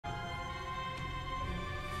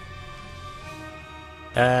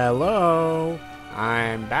Hello,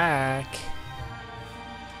 I'm back.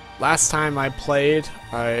 Last time I played,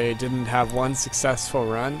 I didn't have one successful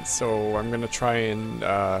run, so I'm gonna try and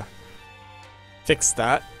fix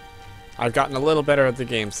that. I've gotten a little better at the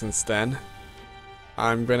game since then.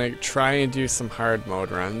 I'm gonna try and do some hard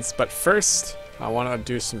mode runs, but first I want to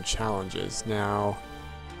do some challenges. Now,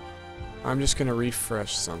 I'm just gonna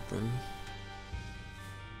refresh something.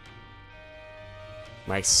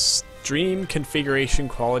 My stream configuration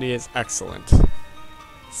quality is excellent.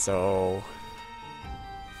 So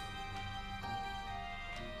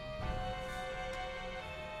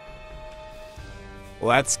well,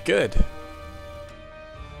 that's good.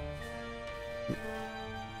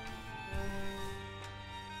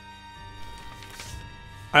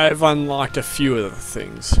 I've unlocked a few of the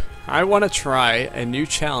things. I want to try a new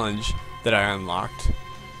challenge that I unlocked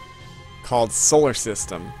called Solar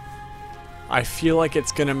System. I feel like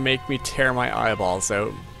it's gonna make me tear my eyeballs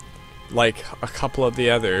out, like a couple of the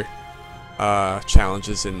other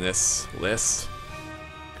challenges in this list.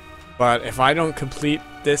 But if I don't complete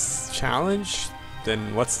this challenge,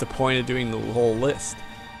 then what's the point of doing the whole list?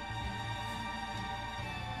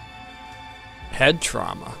 Head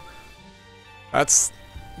trauma. That's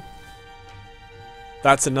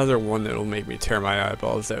another one that will make me tear my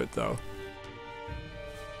eyeballs out, though.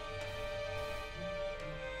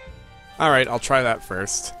 Alright, I'll try that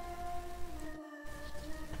first.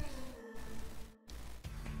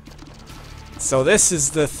 So this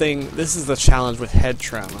is the thing, this is the challenge with head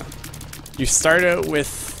trauma. You start out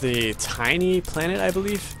with the tiny planet, I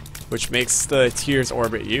believe, which makes the tears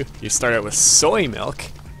orbit you. You start out with soy milk,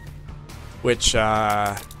 which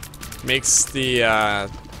makes the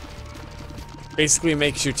basically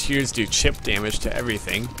makes your tears do chip damage to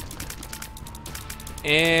everything.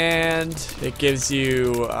 And it gives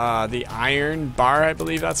you the iron bar, I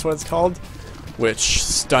believe that's what it's called, which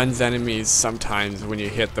stuns enemies sometimes when you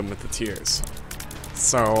hit them with the tears.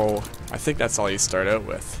 So I think that's all you start out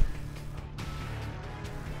with.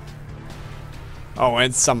 Oh,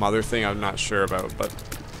 and some other thing I'm not sure about, but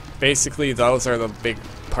basically those are the big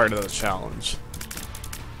part of the challenge.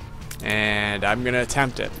 And I'm gonna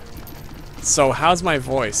attempt it. So how's my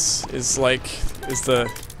voice? Is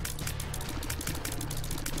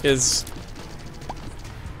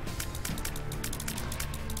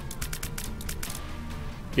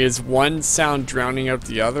one sound drowning out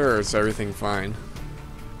the other, or is everything fine?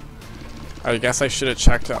 I guess I should have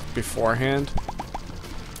checked up beforehand.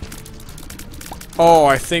 Oh,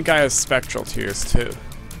 I think I have spectral tears too.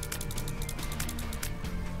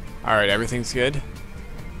 Alright, everything's good.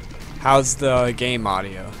 How's the game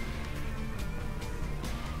audio?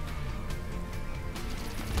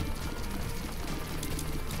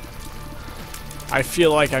 I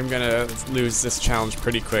feel like I'm gonna lose this challenge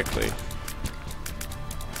pretty quickly.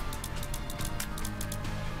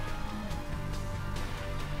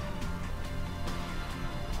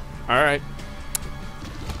 Alright.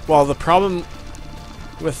 Well, the problem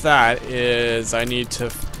with that is I need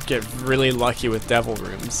to get really lucky with devil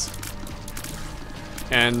rooms.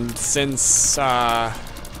 And since I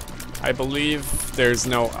believe there's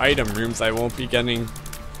no item rooms, I won't be getting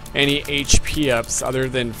any HP ups other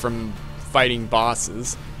than from fighting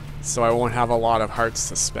bosses, so I won't have a lot of hearts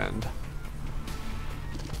to spend.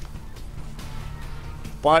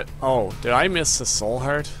 But, oh, did I miss a soul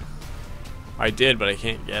heart? I did, but I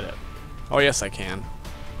can't get it. Oh yes, I can.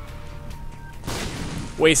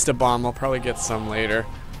 Waste a bomb, I'll probably get some later,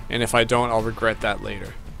 and if I don't, I'll regret that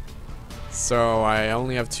later. So I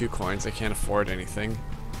only have 2 coins, I can't afford anything.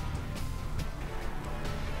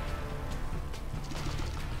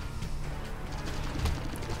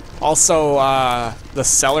 Also, the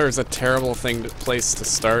cellar is a terrible place to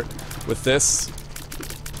start with this,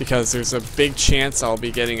 because there's a big chance I'll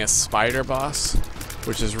be getting a spider boss,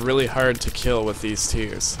 which is really hard to kill with these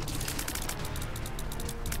tears.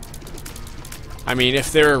 I mean,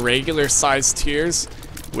 if there were regular sized tears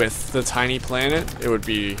with the tiny planet, it would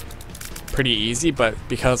be pretty easy, but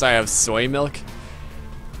because I have soy milk,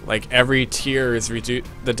 like every tier is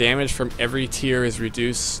the damage from every tier is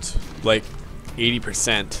reduced like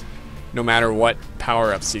 80%. No matter what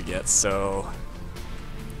power-ups you get, so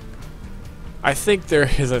I think there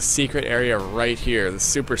is a secret area right here, the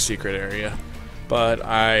super secret area, but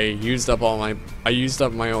I used up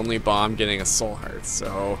my only bomb getting a soul heart,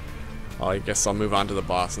 so I guess I'll move on to the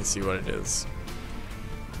boss and see what it is.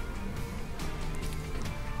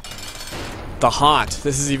 The haunt.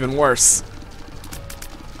 This is even worse.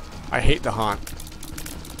 I hate the haunt.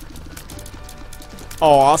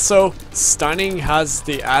 Oh, also, stunning has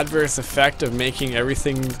the adverse effect of making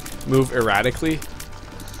everything move erratically.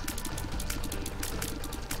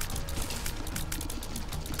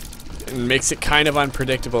 and makes it kind of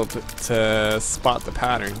unpredictable to spot the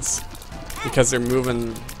patterns. Because they're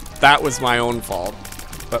moving... That was my own fault.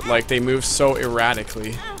 But like, they move so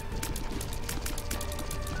erratically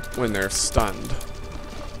when they're stunned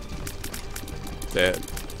that,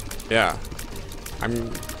 yeah,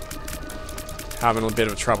 I'm having a bit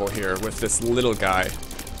of trouble here with this little guy.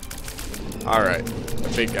 Alright,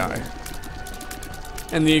 the big guy.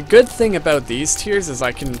 And the good thing about these tiers is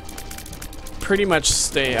I can pretty much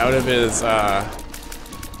stay out of his,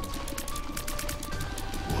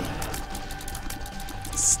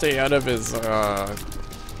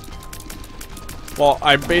 well,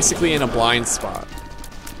 I'm basically in a blind spot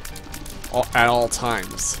at all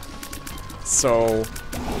times. So,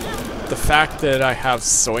 the fact that I have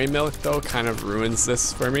soy milk, though, kind of ruins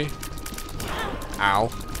this for me. Ow.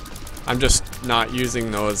 I'm just not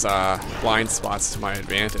using those blind spots to my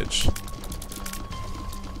advantage.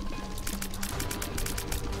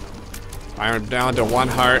 I'm down to 1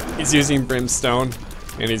 heart. He's using brimstone,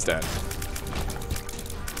 and he's dead.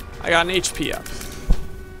 I got an HP up.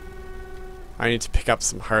 I need to pick up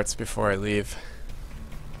some hearts before I leave.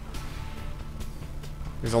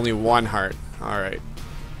 There's only 1 heart. Alright.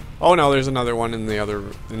 Oh no, there's another one in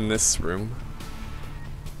this room.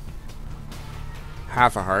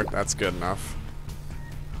 Half a heart, that's good enough.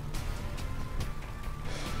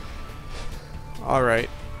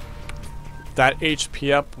 Alright. That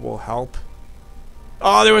HP up will help.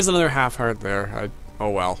 Oh, there was another half heart there.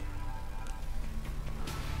 Oh well.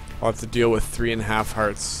 I'll have to deal with 3.5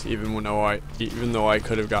 hearts, even though I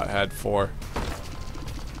could have had 4.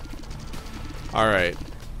 Alright.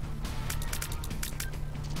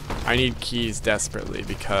 I need keys desperately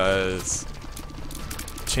because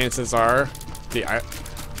chances are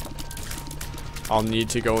I'll need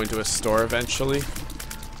to go into a store eventually.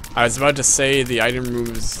 I was about to say the item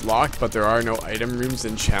room is locked, but there are no item rooms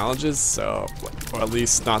in challenges, so, or at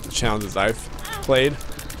least not the challenges I've played,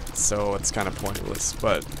 so it's kind of pointless,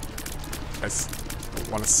 but I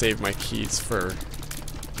want to save my keys for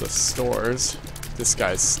the stores. This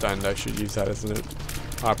guy's stunned, I should use that as an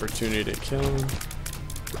opportunity to kill him.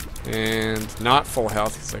 And not full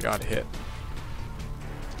health because I got hit.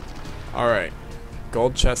 Alright,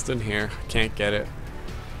 gold chest in here, can't get it.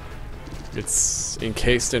 It's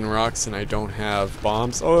encased in rocks and I don't have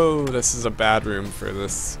bombs. Oh, this is a bad room for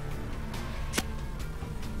this.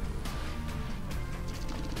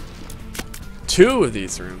 Two of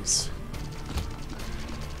these rooms.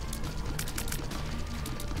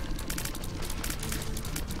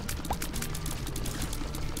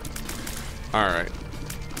 Alright.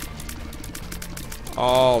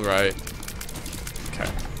 Alright. Okay.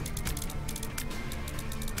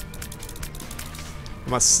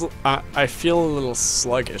 I feel a little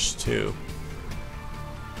sluggish too.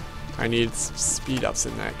 I need some speed ups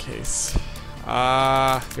in that case.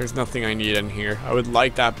 There's nothing I need in here. I would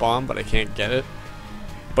like that bomb, but I can't get it.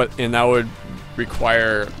 And that would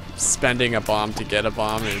require spending a bomb to get a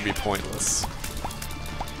bomb, and it'd be pointless.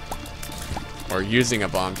 Or using a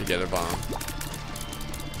bomb to get a bomb.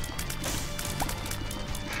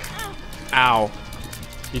 Ow.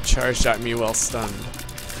 He charged at me while stunned.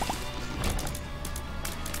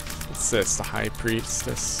 What's this? The High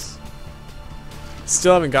Priestess.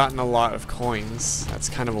 Still haven't gotten a lot of coins. That's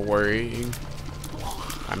kind of worrying.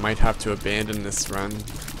 I might have to abandon this run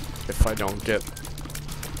if I don't get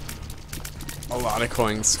a lot of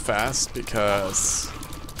coins fast, because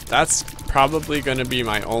that's probably going to be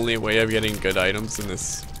my only way of getting good items in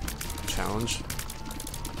this challenge.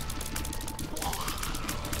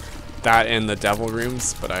 That and the devil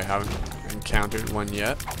rooms, but I haven't encountered one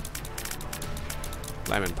yet.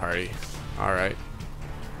 Lemon party. Alright.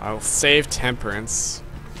 I'll save temperance.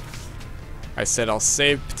 I said I'll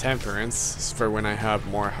save temperance for when I have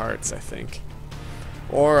more hearts, I think.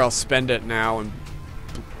 Or I'll spend it now and...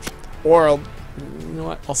 Or you know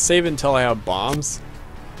what? I'll save until I have bombs.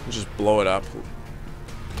 And just blow it up.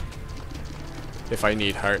 If I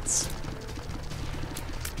need hearts.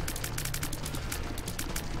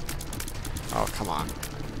 Oh, come on.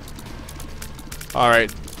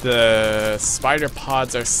 Alright, the spider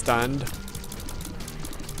pods are stunned.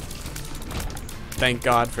 Thank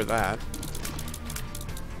God for that.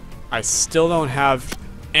 I still don't have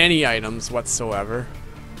any items whatsoever.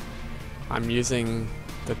 I'm using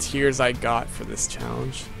the tiers I got for this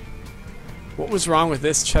challenge. What was wrong with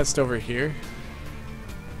this chest over here?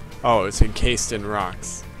 Oh, it's encased in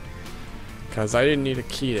rocks. Because I didn't need a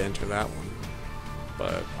key to enter that one.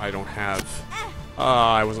 But I don't have...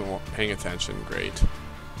 I wasn't paying attention. Great.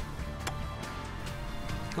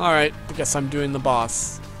 Alright, I guess I'm doing the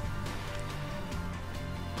boss.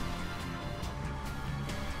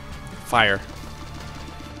 Fire.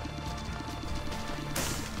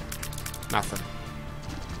 Nothing.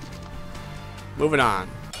 Moving on.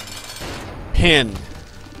 Pin.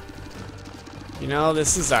 You know,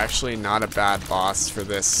 this is actually not a bad boss for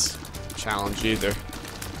this challenge either.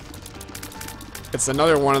 It's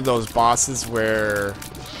another one of those bosses where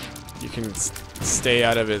you can stay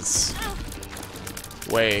out of his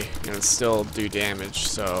way and still do damage,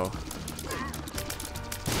 so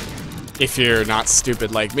if you're not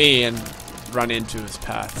stupid like me and run into his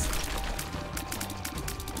path.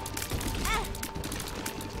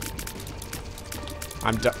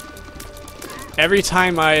 I'm done. Every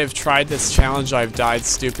time I have tried this challenge, I've died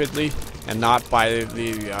stupidly, and not by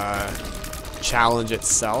the challenge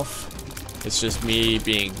itself. It's just me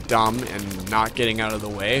being dumb and not getting out of the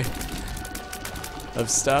way of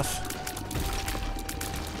stuff.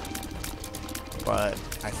 But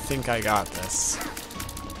I think I got this.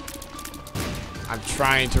 I'm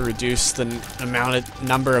trying to reduce the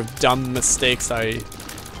number of dumb mistakes I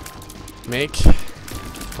make.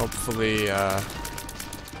 Hopefully,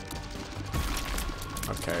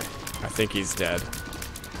 okay, I think he's dead.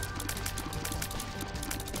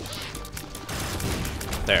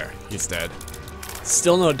 There, he's dead.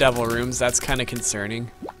 Still no devil rooms, that's kind of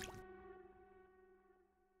concerning.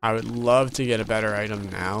 I would love to get a better item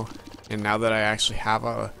now, and now that I actually have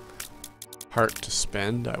a heart to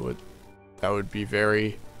spend, that would be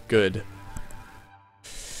very good.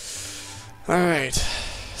 Alright,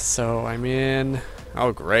 so I'm in,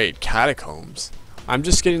 oh great, catacombs. I'm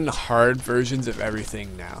just getting the hard versions of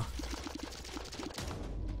everything now.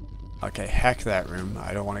 Okay, heck that room,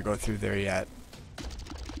 I don't want to go through there yet.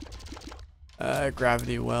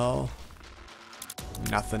 Gravity well.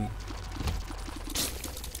 Nothing.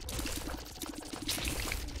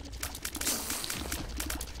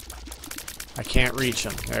 I can't reach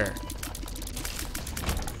him. There.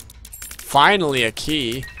 Finally a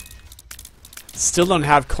key. Still don't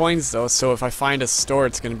have coins though, so if I find a store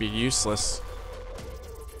it's gonna be useless.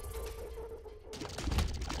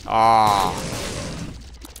 Ah.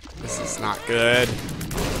 This is not good.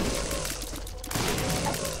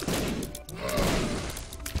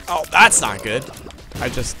 Oh, that's not good. I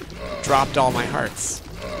just dropped all my hearts.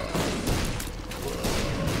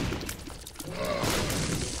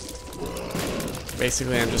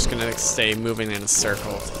 Basically, I'm just gonna stay moving in a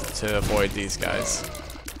circle to avoid these guys.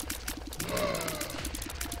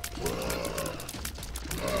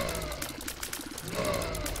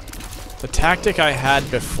 The tactic I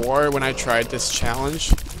had before when I tried this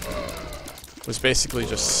challenge was basically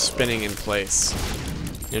just spinning in place.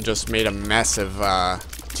 It just made a mess of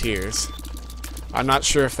tears. I'm not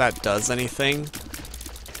sure if that does anything.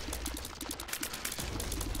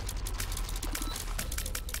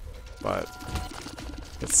 But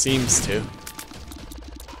it seems to.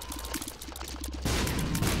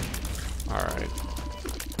 Alright.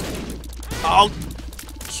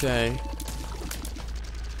 Okay.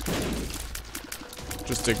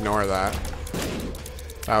 Just ignore that.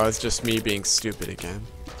 That was just me being stupid again.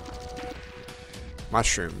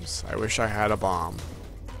 Mushrooms. I wish I had a bomb.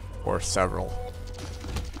 Or several.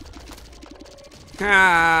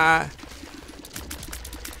 Ah!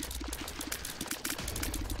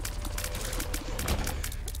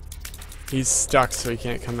 He's stuck, so he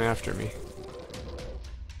can't come after me.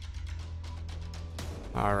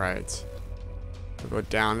 Alright. I'll go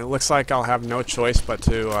down. It looks like I'll have no choice but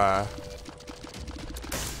to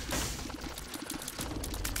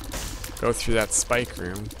go through that spike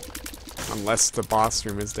room. Unless the boss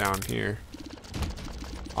room is down here.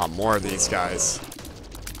 Oh, more of these guys.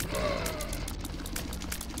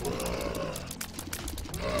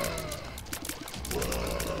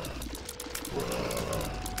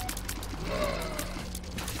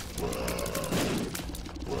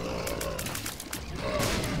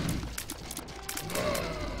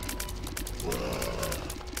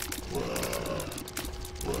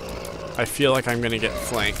 I feel like I'm gonna get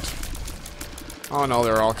flanked. Oh no,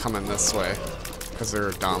 they're all coming this way. Because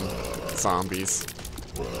they're dumb zombies.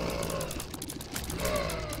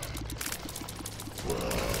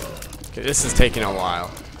 Okay, this is taking a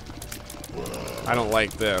while. I don't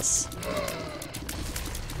like this.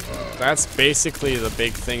 That's basically the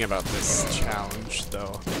big thing about this challenge,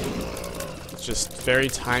 though. It's just very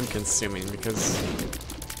time consuming because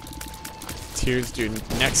tears do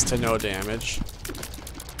next to no damage.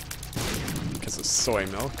 Because of soy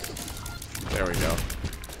milk. There we go.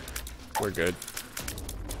 We're good.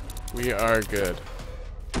 We are good.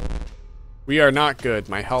 We are not good.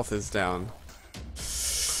 My health is down.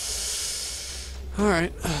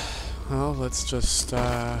 Alright. Well, let's just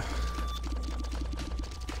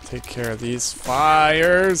take care of these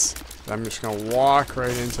fires. I'm just gonna walk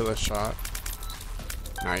right into the shot.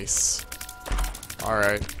 Nice.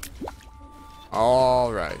 Alright.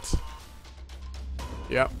 Alright.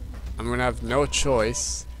 Yep. I'm gonna have no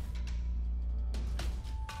choice.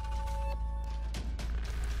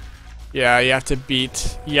 Yeah, you have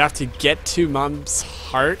to get to Mom's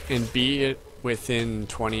heart and beat it within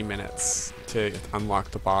 20 minutes to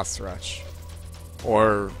unlock the boss rush.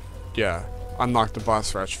 Or, yeah, unlock the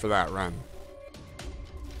boss rush for that run.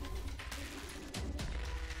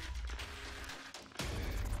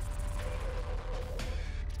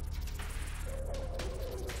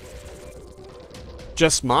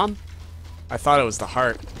 Just Mom? I thought it was the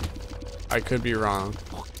heart. I could be wrong.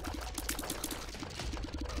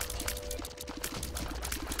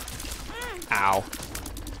 Ow.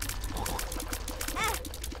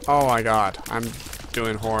 Oh my god, I'm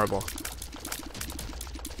doing horrible.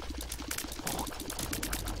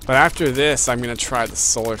 But after this, I'm gonna try the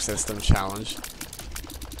solar system challenge.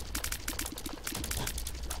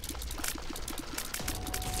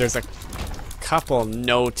 There's a couple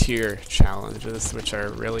no-tier challenges which are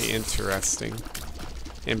really interesting.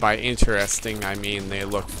 And by interesting, I mean they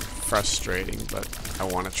look frustrating, but I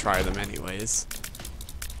want to try them anyways.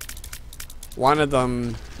 One of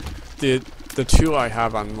them, the two I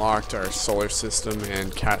have unlocked are Solar System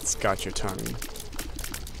and Cat's Got Your Tongue.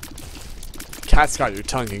 Cat's Got Your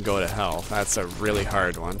Tongue can go to hell. That's a really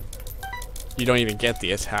hard one. You don't even get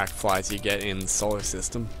the attack flies you get in Solar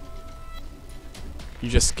System. You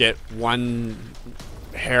just get one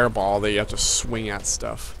hairball that you have to swing at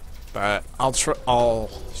stuff. But I'll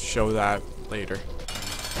show that later.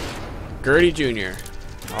 Gertie Jr.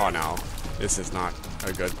 Oh no, this is not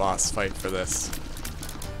a good boss fight for this.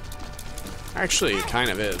 Actually, it kind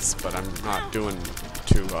of is, but I'm not doing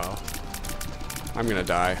too well. I'm gonna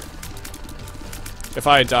die. If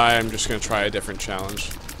I die, I'm just gonna try a different challenge.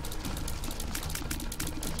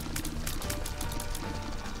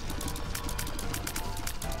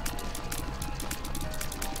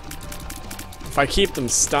 If I keep them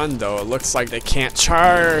stunned, though, it looks like they can't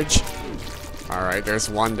charge. Alright, there's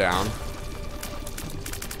one down.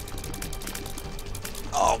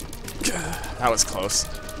 Oh, that was close.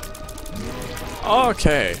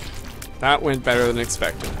 Okay, that went better than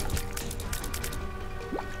expected.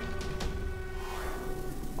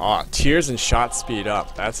 Aw, tears and shot speed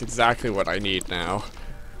up. That's exactly what I need now.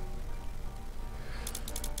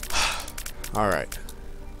 Alright.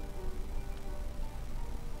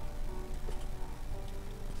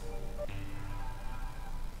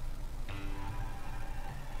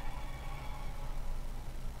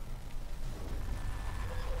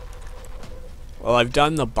 Well, I've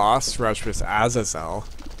done the boss rush with Azazel.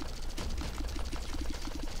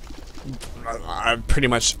 I've pretty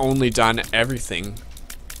much only done everything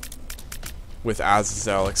with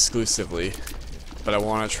Azazel exclusively, but I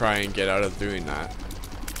want to try and get out of doing that.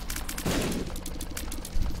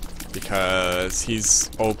 Because he's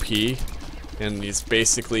OP, and he's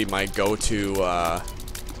basically my go-to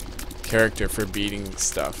character for beating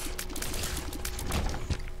stuff.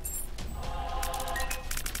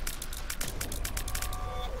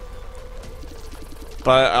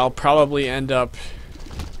 But I'll probably end up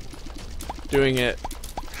doing it.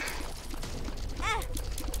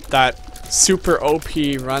 That super OP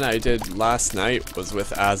run I did last night was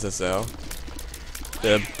with Azazel.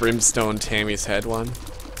 The Brimstone Tammy's Head one.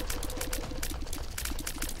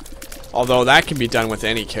 Although that can be done with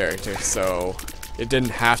any character, so it didn't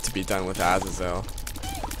have to be done with Azazel.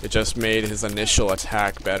 It just made his initial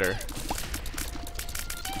attack better.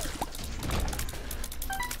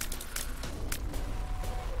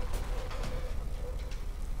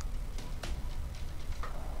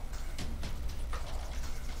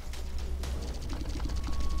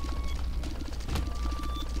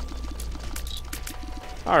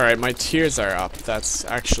 Alright, my tears are up. That's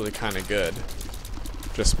actually kind of good.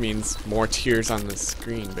 Just means more tears on the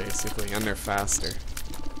screen, basically, and they're faster.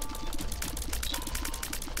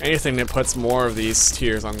 Anything that puts more of these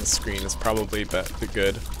tears on the screen is probably the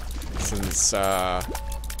good, since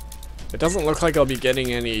it doesn't look like I'll be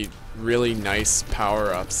getting any really nice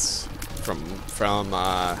power-ups from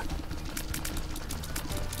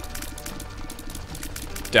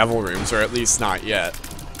Devil Rooms, or at least not yet.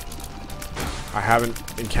 I haven't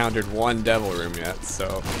encountered one Devil Room yet,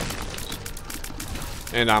 so...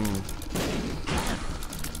 And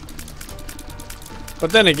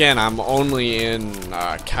but then again, I'm only in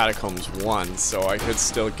Catacombs 1, so I could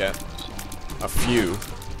still get a few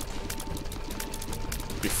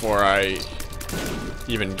before I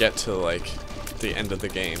even get to, like, the end of the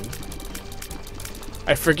game.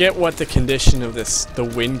 I forget what the condition of this, the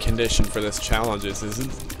win condition for this challenge is.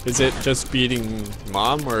 Is it just beating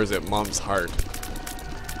Mom, or is it Mom's heart?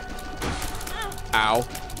 Ow.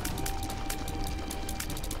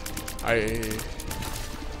 I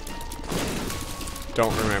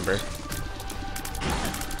don't remember.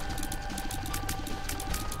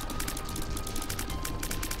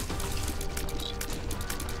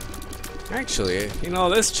 Actually, you know,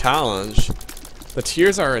 this challenge, the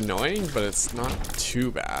tears are annoying, but it's not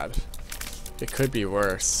too bad. It could be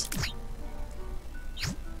worse.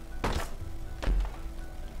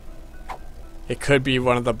 It could be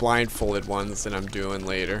one of the blindfolded ones that I'm doing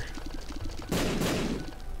later.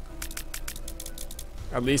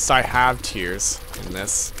 At least I have tears in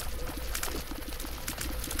this.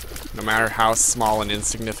 No matter how small and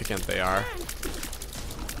insignificant they are.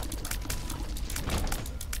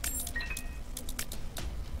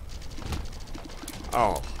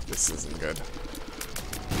 Oh, this isn't good.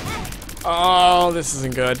 Oh, this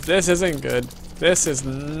isn't good. This isn't good. This is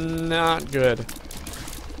not good.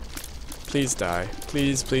 Please die.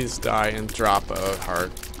 Please, please die and drop a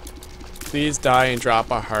heart. Please die and drop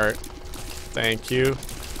a heart. Thank you.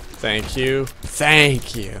 Thank you.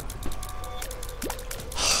 Thank you.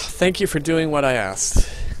 Thank you for doing what I asked.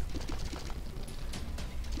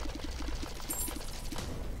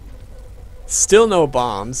 Still no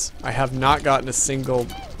bombs. I have not gotten a single...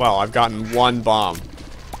 Well, I've gotten one bomb,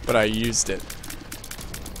 but I used it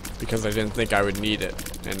because I didn't think I would need it,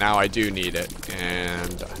 and now I do need it,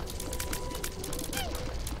 and...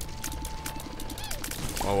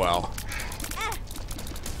 Oh well.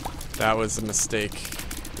 That was a mistake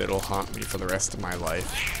that'll haunt me for the rest of my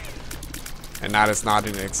life. And that is not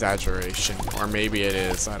an exaggeration, or maybe it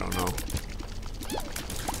is, I don't know.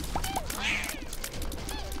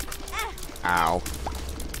 Ow.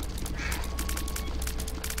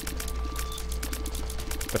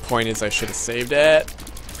 The point is I should have saved it.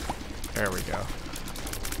 There we go.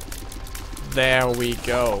 There we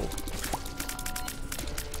go.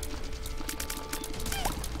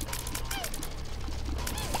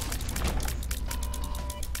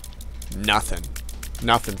 Nothing.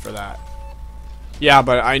 Nothing for that. Yeah,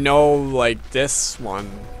 but I know, like, this one.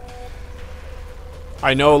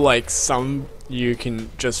 I know, like, some you can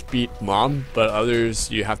just beat Mom, but others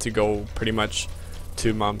you have to go pretty much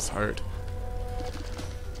to Mom's heart.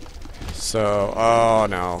 So, oh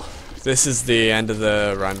no. This is the end of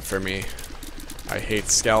the run for me. I hate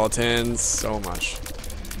skeletons so much.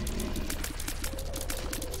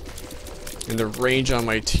 And the range on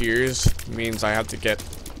my tears means I have to get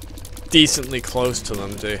decently close to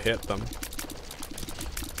them to hit them.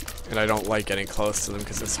 And I don't like getting close to them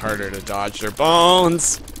because it's harder to dodge their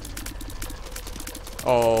bones.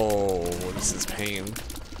 Oh, this is pain.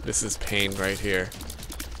 This is pain right here.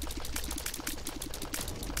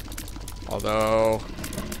 Although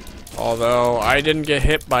I didn't get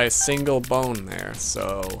hit by a single bone there,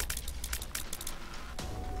 so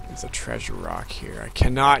there's a treasure rock here. I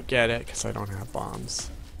cannot get it because I don't have bombs.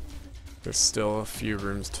 There's still a few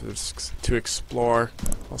rooms to explore.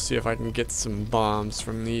 I'll see if I can get some bombs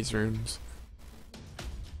from these rooms.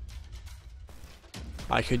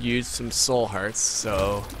 I could use some soul hearts,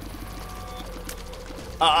 so...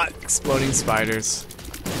 exploding spiders.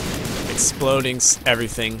 Exploding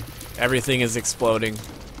everything. Everything is exploding.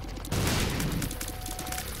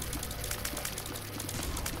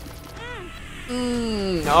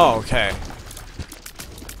 Oh, okay.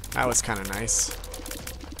 That was kind of nice.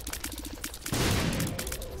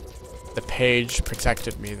 The page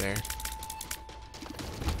protected me there.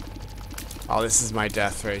 Oh, this is my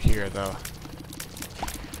death right here, though.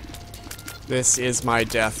 This is my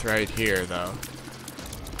death right here, though.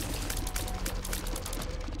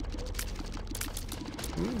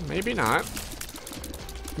 Maybe not.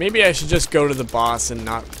 Maybe I should just go to the boss and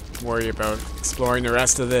not worry about exploring the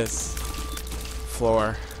rest of this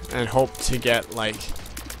floor and hope to get, like,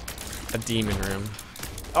 a demon room.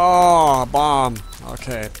 Oh, bomb.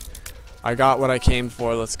 Okay. I got what I came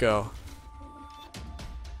for. Let's go.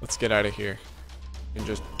 Let's get out of here and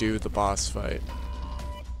just do the boss fight.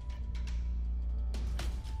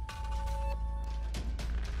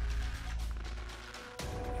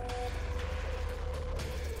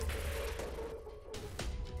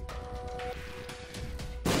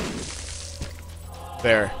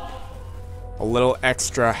 There. A little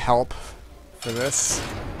extra help for this.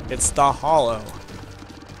 It's the hollow.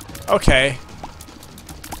 Okay.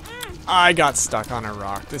 I got stuck on a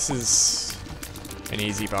rock. This is an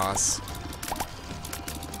easy boss.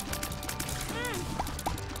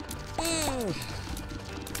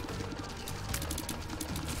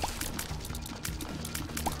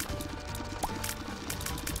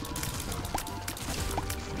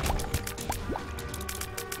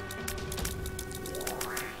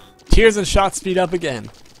 tears and shot speed up again.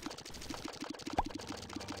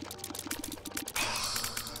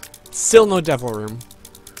 Still no devil room.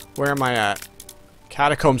 Where am I at?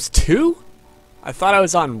 Catacombs 2? I thought I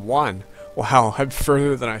was on 1. Wow, I'm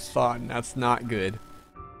further than I thought, and that's not good.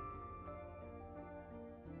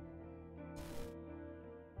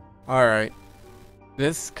 Alright.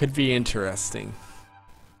 This could be interesting.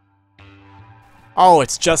 Oh,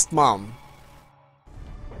 it's just Mom.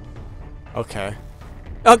 Okay.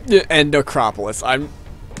 And Necropolis. I'm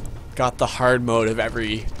got the hard mode of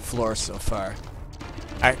every floor so far.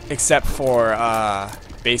 Except for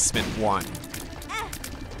basement 1.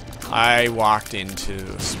 I walked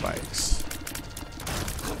into spikes.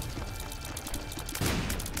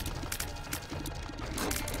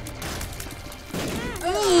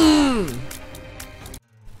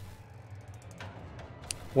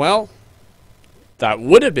 Well, that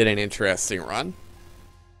would have been an interesting run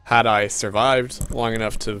had I survived long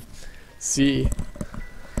enough to see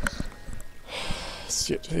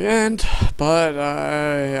it to the end, but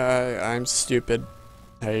I'm stupid.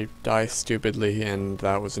 I die stupidly, and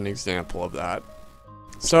that was an example of that.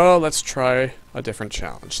 So let's try a different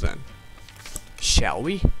challenge then. Shall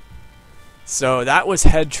we? So that was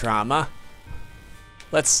head trauma.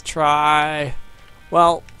 Let's try...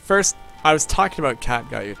 Well, first, I was talking about Cat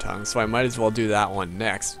Got Your Tongue, so I might as well do that one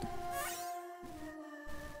next.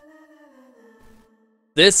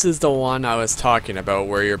 This is the one I was talking about,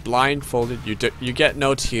 where you're blindfolded, you get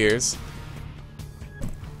no tears.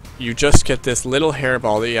 You just get this little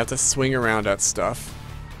hairball that you have to swing around at stuff.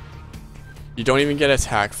 You don't even get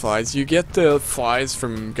attack flies. You get the flies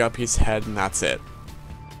from Guppy's head, and that's it.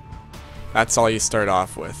 That's all you start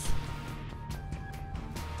off with.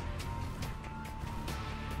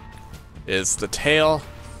 Is the tail,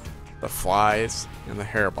 the flies, and the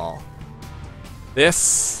hairball.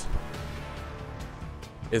 This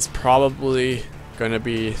is probably going to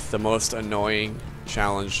be the most annoying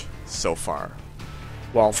challenge so far.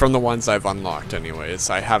 Well, from the ones I've unlocked anyways.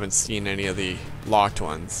 I haven't seen any of the locked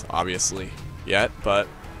ones, obviously, yet, but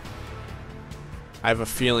I have a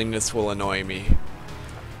feeling this will annoy me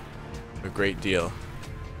a great deal.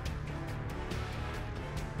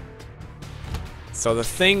 So the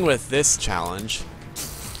thing with this challenge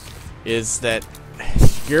is that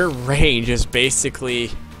your range is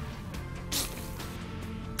basically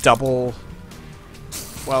double.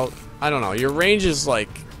 Well, I don't know. Your range is like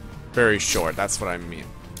very short. That's what I mean.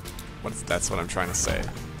 That's what I'm trying to say.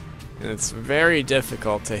 And it's very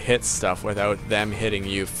difficult to hit stuff without them hitting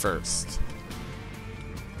you first.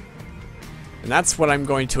 And that's what I'm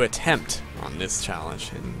going to attempt on this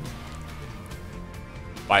challenge. And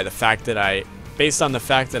by the fact that based on the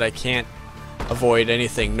fact that I can't avoid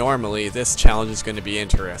anything normally, this challenge is going to be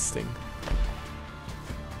interesting.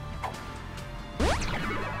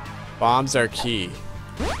 Bombs are key.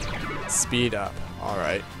 Speed up.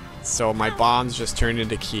 Alright. So my bombs just turned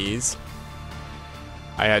into keys.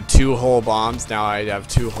 I had 2 whole bombs, now I have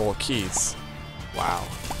 2 whole keys. Wow.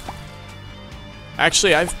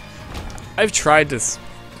 Actually, I've tried this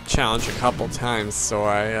challenge a couple times, so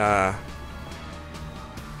I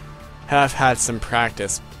have had some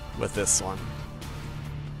practice with this one.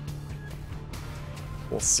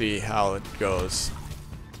 We'll see how it goes.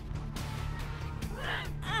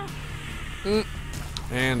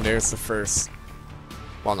 And there's the first,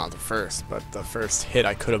 well, not the first, but the first hit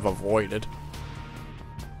I could have avoided,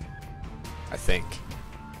 I think.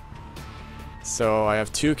 So I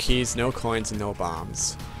have 2 keys, no coins, and no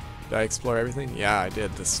bombs. Did I explore everything? Yeah, I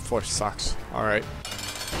did. This floor sucks. Alright.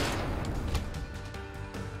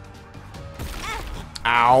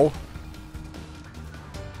 Ow.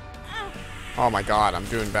 Oh my god, I'm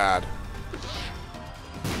doing bad.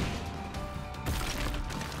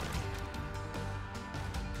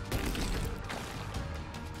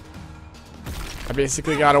 I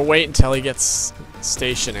basically gotta wait until he gets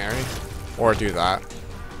stationary. Or do that.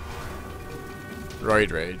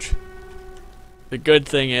 Roid Rage. The good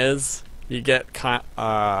thing is, you get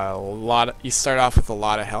you start off with a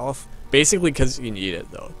lot of health. Basically because you need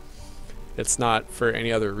it though. It's not for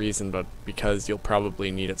any other reason but because you'll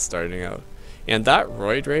probably need it starting out. And that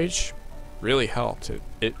Roid Rage really helped.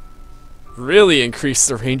 It really increased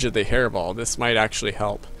the range of the hairball. This might actually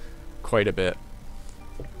help quite a bit.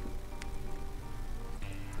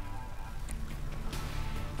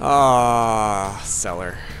 Ah,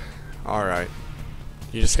 cellar. Alright.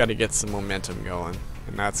 You just gotta get some momentum going.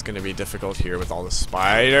 And that's gonna be difficult here with all the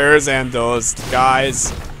spiders and those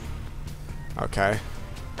guys. Okay.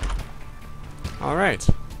 Alright.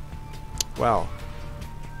 Well.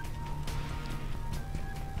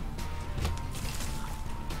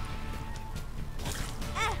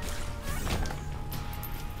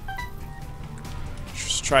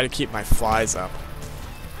 try to keep my flies up.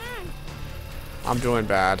 I'm doing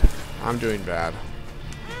bad. I'm doing bad.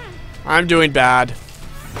 I'm doing bad.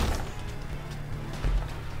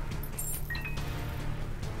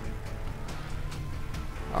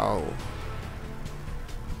 Oh.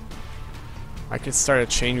 I could start a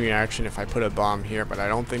chain reaction if I put a bomb here, but I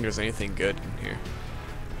don't think there's anything good in here.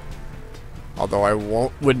 Although I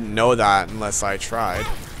wouldn't know that unless I tried.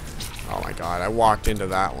 Oh my god, I walked into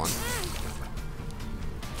that one.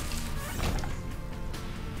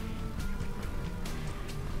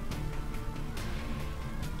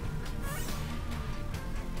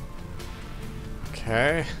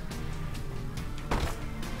 Okay.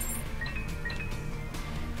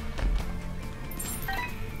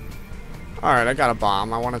 Alright, I got a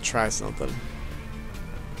bomb. I want to try something.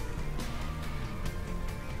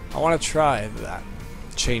 I want to try that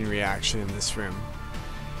chain reaction in this room.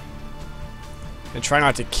 And try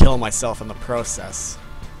not to kill myself in the process.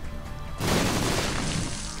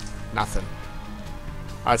 Nothing.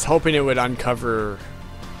 I was hoping it would uncover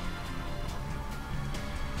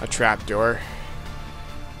a trapdoor.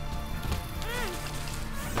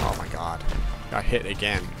 Oh my god. Got hit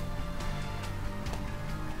again.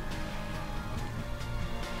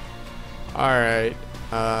 Alright.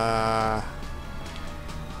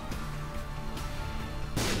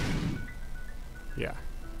 Yeah.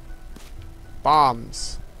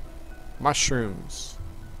 Bombs. Mushrooms.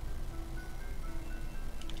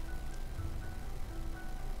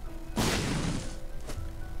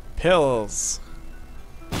 Pills.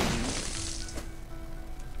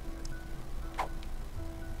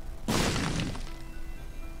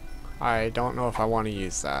 I don't know if I want to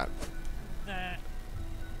use that.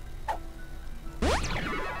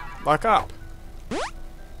 Lock up.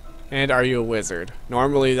 And are you a wizard?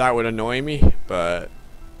 Normally that would annoy me, but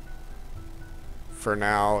for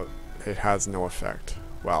now it has no effect.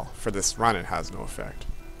 Well, for this run it has no effect.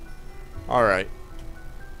 Alright.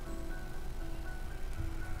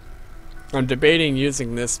 I'm debating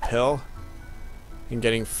using this pill and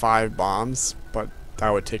getting 5 bombs, but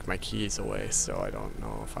that would take my keys away, so I don't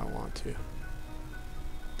know if I want to.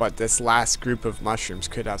 But this last group of mushrooms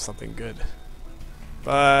could have something good.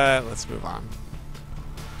 But let's move on.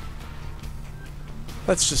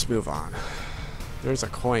 Let's just move on. There's a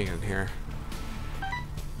coin in here.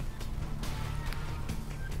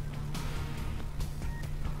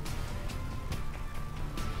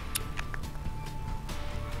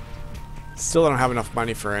 Still don't have enough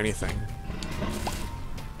money for anything.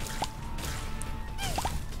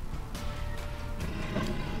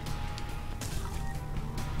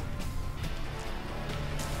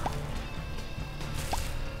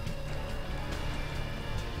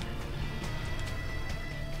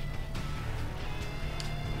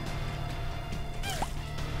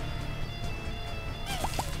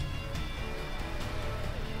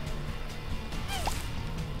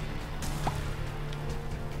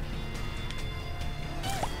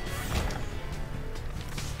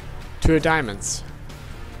 Two diamonds.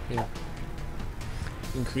 Yeah.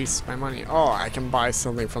 Increase my money. Oh, I can buy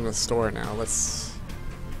something from the store now. Let's...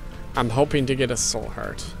 I'm hoping to get a soul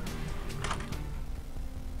heart.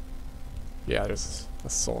 Yeah, there's a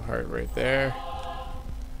soul heart right there.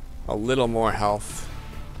 A little more health.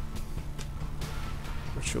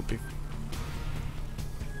 Which will be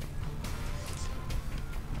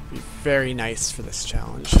very nice for this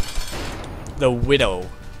challenge. The Widow.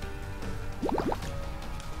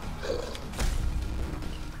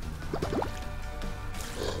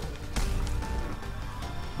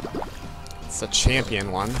 It's a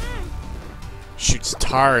champion one. Shoots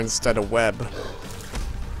tar instead of web.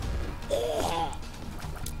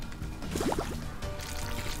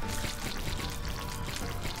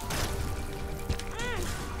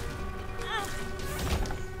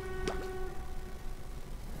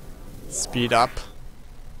 Speed up.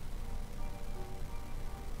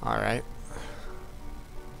 Alright.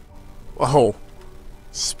 Whoa.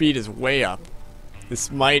 Speed is way up.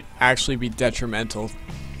 This might actually be detrimental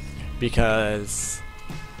because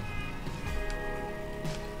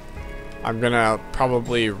I'm gonna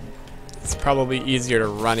probably... It's probably easier to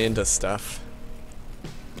run into stuff.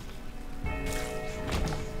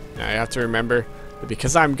 Now you have to remember that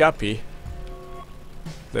because I'm Guppy,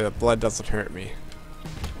 the blood doesn't hurt me.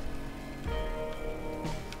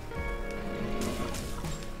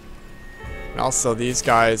 And also, these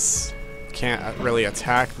guys can't really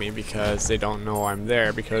attack me because they don't know I'm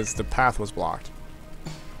there because the path was blocked.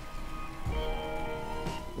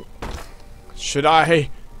 Should I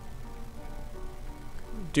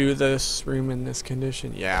do this room in this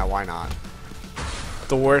condition? Yeah, why not?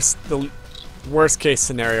 The worst case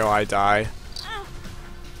scenario, I die.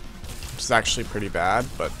 which is actually pretty bad,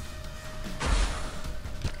 but...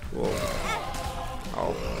 Whoa.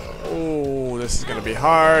 Oh, this is gonna be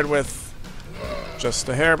hard with just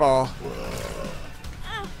a hairball.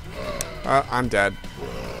 I'm dead.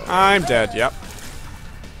 I'm dead, yep.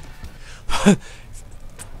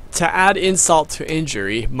 To add insult to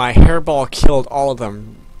injury, my hairball killed all of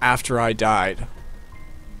them after I died.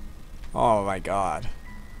 Oh my god.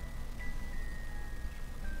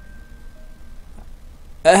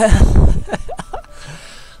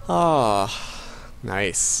 Oh,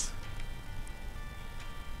 nice.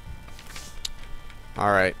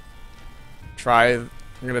 Alright. I'm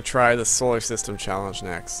gonna try the solar system challenge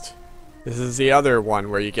next. This is the other one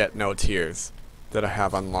where you get no tears that I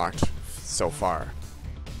have unlocked so far.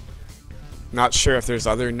 Not sure if there's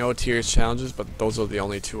other no tears challenges, but those are the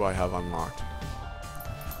only two I have unlocked.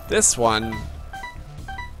 This one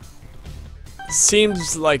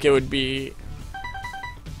seems like it would be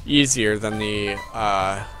easier than the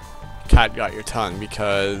cat got your tongue,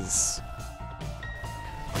 because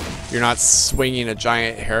you're not swinging a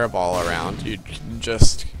giant hairball around. You can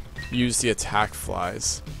just use the attack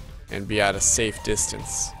flies and be at a safe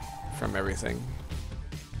distance from everything.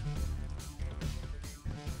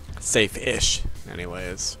 Safe-ish,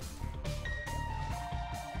 anyways.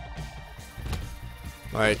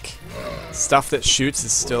 Like, stuff that shoots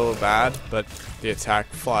is still bad, but the attack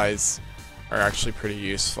flies are actually pretty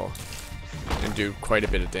useful and do quite a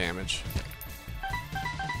bit of damage.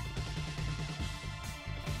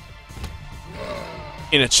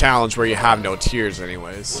 In a challenge where you have no tears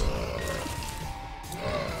anyways.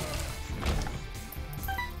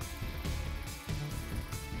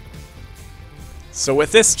 So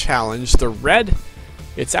with this challenge, the red,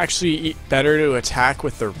 it's actually better to attack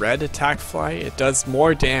with the red attack fly. It does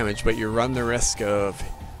more damage, but you run the risk of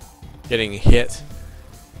getting hit.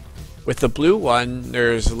 With the blue one,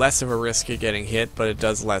 there's less of a risk of getting hit, but it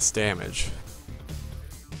does less damage.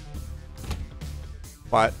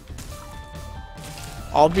 But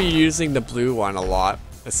I'll be using the blue one a lot,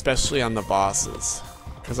 especially on the bosses,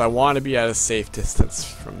 because I want to be at a safe distance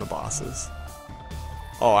from the bosses.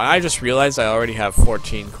 Oh, and I just realized I already have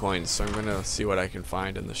 14 coins, so I'm gonna see what I can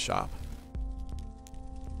find in the shop.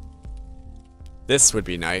 This would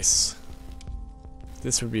be nice.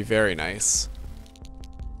 This would be very nice.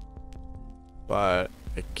 But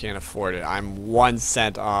I can't afford it. I'm 1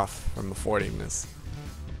 cent off from affording this.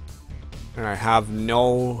 And I have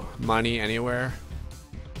no money anywhere.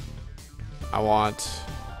 I want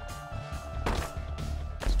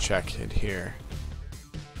to check in here.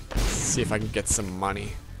 See if I can get some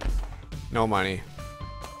money. No money.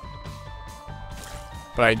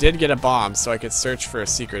 But I did get a bomb, so I could search for a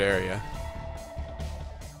secret area.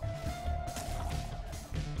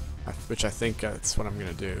 Which I think that's what I'm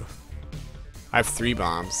gonna do. I have 3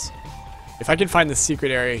 bombs. If I can find the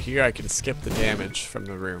secret area here, I can skip the damage from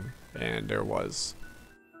the room. And there was...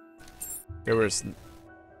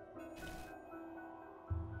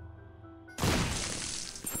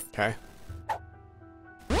 Okay.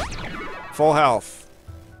 Full health.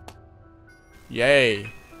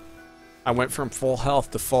 Yay. I went from full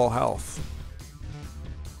health to full health.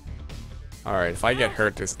 Alright, if I get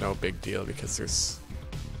hurt, there's no big deal because there's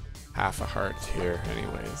half a heart here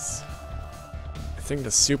anyways. I think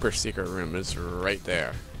the super secret room is right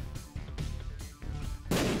there.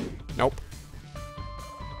 Nope.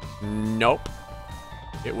 Nope.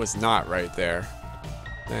 It was not right there.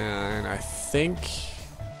 Then I think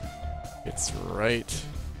it's right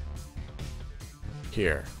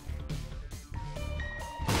here.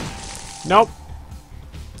 Nope.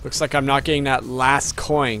 Looks like I'm not getting that last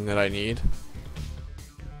coin that I need.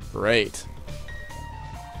 Great.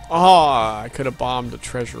 Oh, I could have bombed a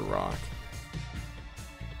treasure rock.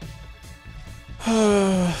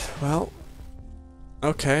 Well,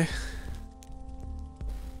 okay.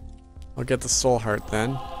 I'll get the soul heart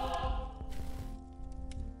then.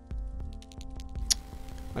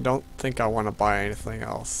 I don't think I want to buy anything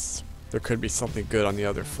else. There could be something good on the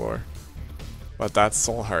other floor. But that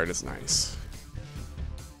soul heart is nice.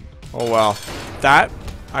 Oh well.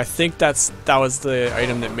 I think that was the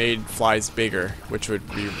item that made flies bigger, which would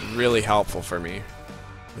be really helpful for me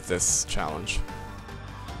with this challenge.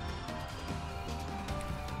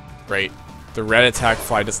 Great. The red attack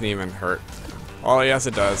fly doesn't even hurt. Oh yes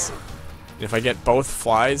it does. And if I get both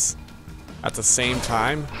flies at the same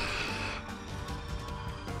time,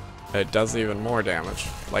 it does even more damage.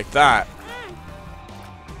 Like that.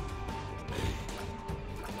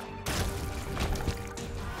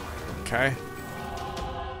 Okay.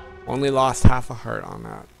 Only lost half a heart on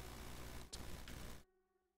that.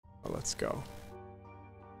 Well, let's go.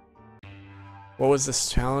 What was this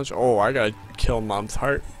challenge? Oh, I gotta kill Mom's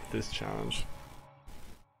heart this challenge.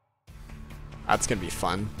 That's gonna be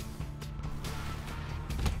fun.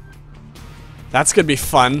 That's gonna be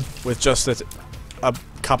fun with just a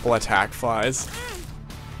couple attack flies.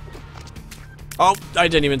 Oh, I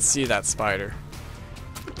didn't even see that spider.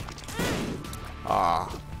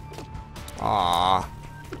 Ah. Ah.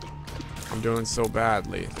 I'm doing so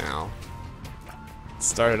badly now. It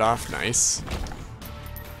started off nice.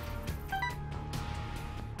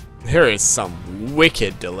 There is some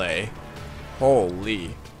wicked delay.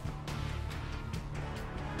 Holy.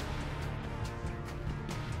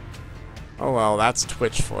 Oh well, that's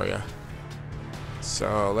Twitch for you.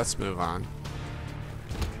 So let's move on.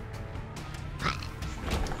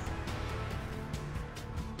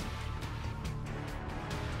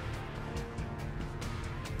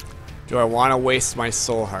 Do I want to waste my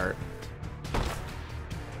soul heart?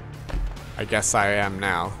 I guess I am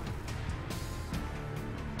now.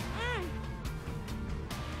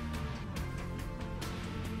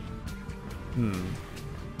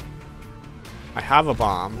 I have a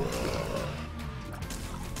bomb.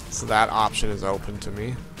 So that option is open to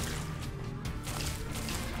me.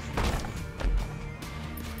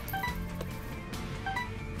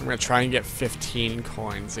 I'm gonna try and get 15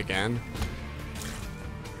 coins again.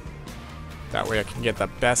 That way I can get the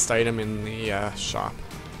best item in the shop.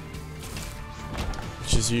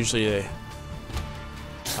 Which is usually the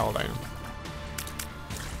held item.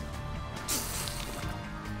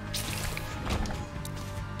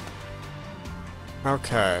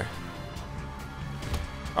 Okay.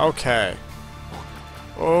 Okay.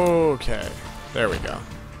 Okay. There we go.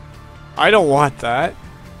 I don't want that.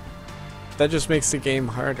 That just makes the game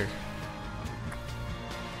harder.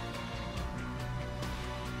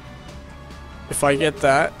 If I get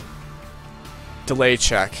that, delay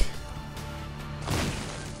check.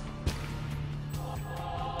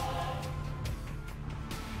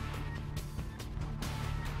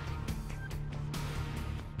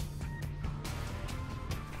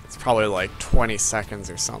 It's probably like 20 seconds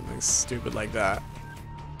or something stupid like that.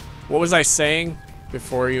 What was I saying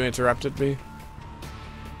before you interrupted me?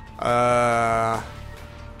 Yeah,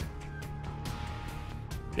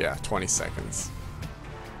 20 seconds.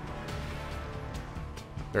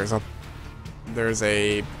 There's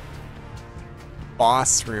a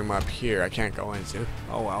boss room up here I can't go into.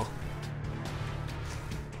 Oh well.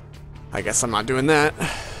 I guess I'm not doing that.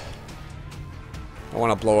 I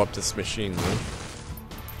want to blow up this machine though.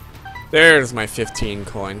 There's my 15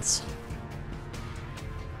 coins.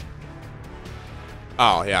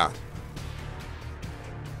 Oh yeah.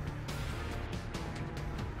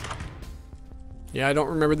 Yeah, I don't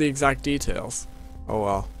remember the exact details. Oh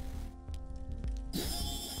well.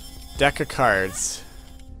 Deck of cards.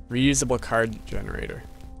 Reusable card generator.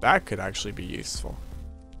 That could actually be useful.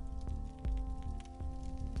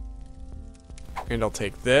 And I'll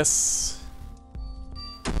take this.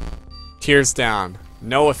 Tears down.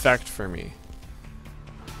 No effect for me.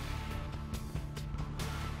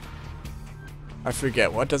 I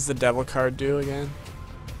forget. What does the devil card do again?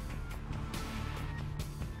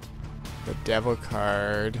 The devil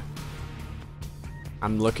card.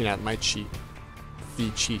 I'm looking at my cheat. The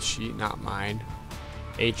cheat sheet, not mine.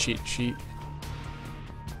 A cheat sheet.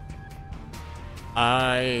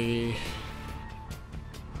 I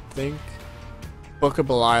think Book of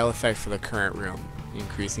Belial effect for the current room,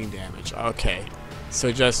 increasing damage. Okay,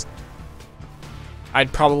 so just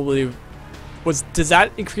I'd probably does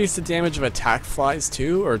that increase the damage of attack flies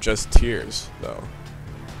too, or just tears though?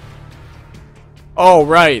 Oh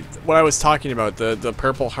right, what I was talking about, the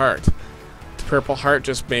purple heart. The purple heart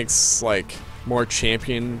just makes like more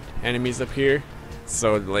champion enemies appear,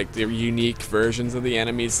 so like the unique versions of the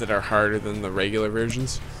enemies that are harder than the regular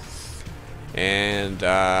versions, and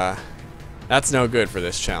that's no good for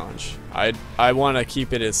this challenge. I want to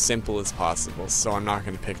keep it as simple as possible, so I'm not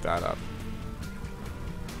going to pick that up.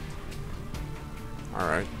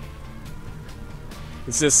 Alright,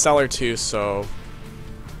 this is Cellar 2, so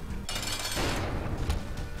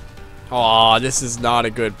aw, this is not a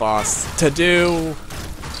good boss to do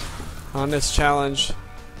on this challenge.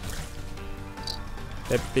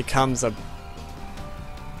 It becomes a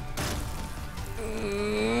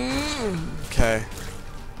okay.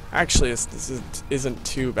 Actually, this isn't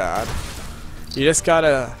too bad. You just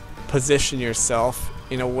gotta position yourself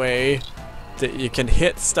in a way that you can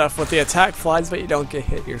hit stuff with the attack flies, but you don't get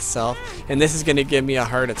hit yourself. And this is gonna give me a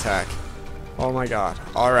heart attack. Oh my god.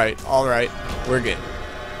 Alright, we're good.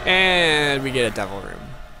 And we get a devil room.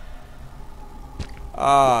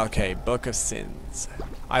 Okay, Book of Sins.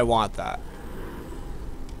 I want that.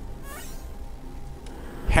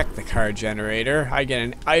 check the card generator, I get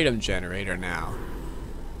an item generator now.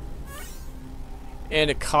 And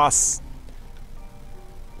it costs,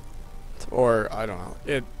 or I don't know,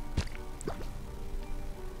 it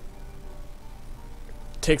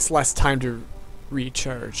takes less time to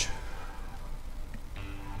recharge.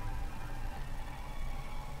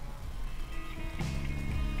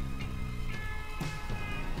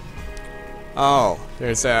 Oh,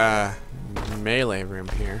 there's a melee room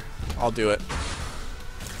here. I'll do it.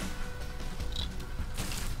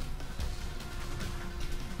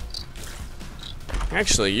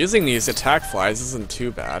 Actually, using these attack flies isn't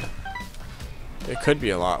too bad. It could be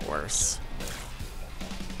a lot worse.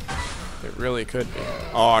 It really could be.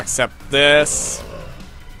 Oh, except this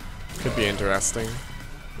could be interesting.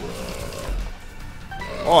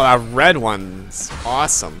 Oh, that red one's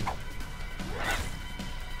awesome.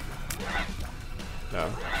 No.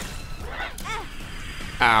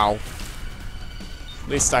 Ow. At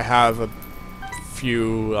least I have a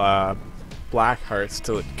few black hearts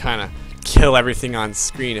to kind of kill everything on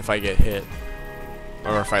screen if I get hit.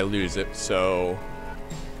 Or if I lose it, so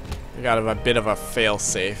I got a bit of a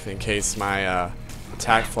fail-safe in case my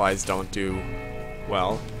attack flies don't do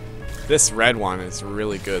well. This red one is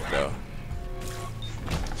really good though.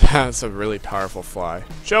 That's a really powerful fly.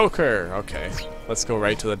 Joker! Okay, let's go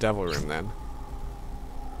right to the devil room then.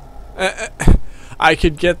 I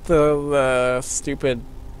could get the stupid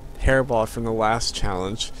hairball from the last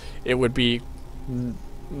challenge. It would be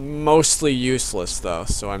mostly useless though,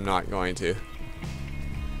 so I'm not going to.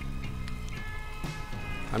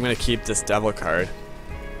 I'm gonna keep this devil card.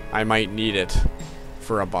 I might need it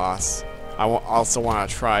for a boss. I also want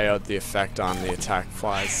to try out the effect on the attack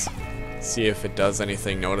flies. See if it does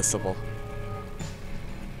anything noticeable.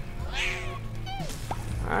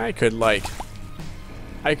 I could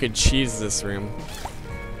cheese this room.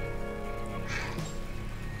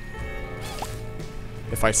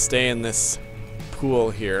 If I stay in this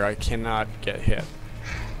pool here, I cannot get hit.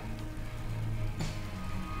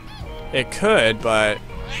 It could, but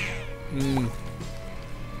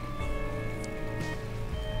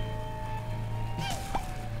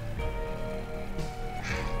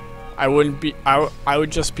I wouldn't be. I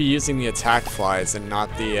would just be using the attack flies and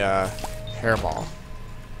not the hairball.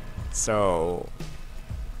 So,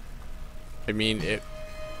 I mean it.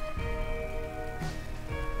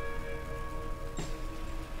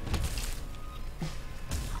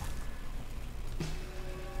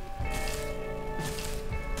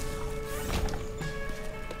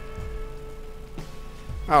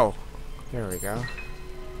 Oh, there we go.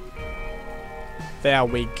 There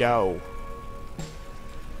we go.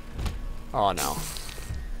 Oh no.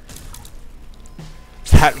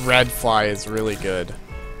 That red fly is really good.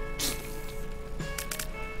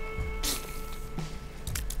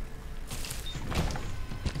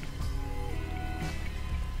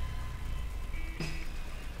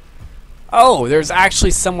 Oh, there's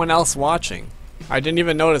actually someone else watching. I didn't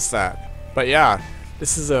even notice that. But yeah,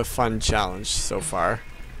 this is a fun challenge so far.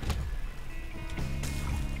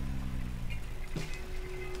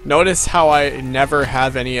 Notice how I never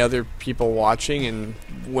have any other people watching, and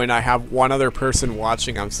when I have one other person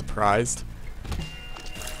watching, I'm surprised.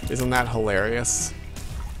 Isn't that hilarious?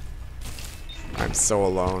 I'm so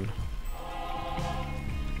alone.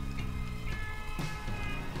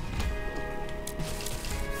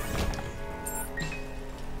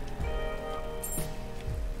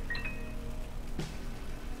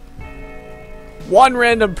 One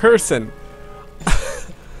random person!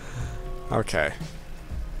 Okay.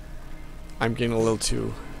 I'm getting a little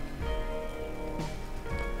too...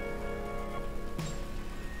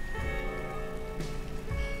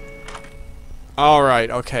 Alright,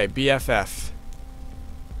 okay, BFF.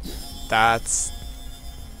 That's...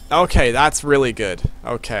 Okay, that's really good.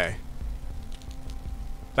 Okay.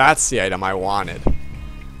 That's the item I wanted.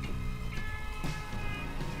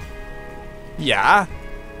 Yeah?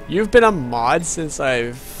 You've been a mod since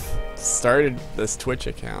I've started this Twitch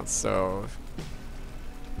account, so...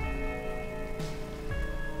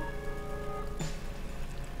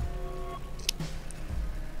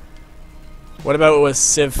 What about with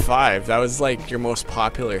Civ 5? That was like your most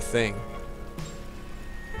popular thing.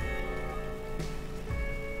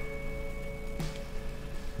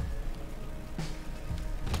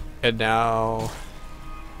 And now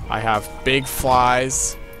I have big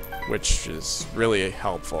flies, which is really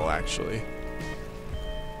helpful actually.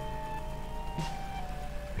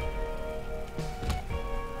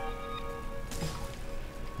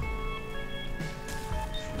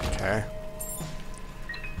 Okay.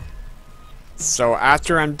 So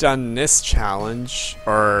after I'm done this challenge,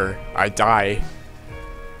 or I die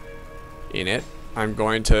in it, I'm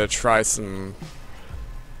going to try some...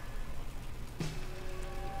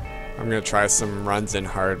 I'm going to try some runs in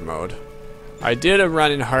hard mode. I did a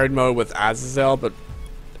run in hard mode with Azazel, but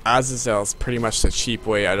Azazel's pretty much the cheap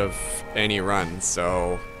way out of any run,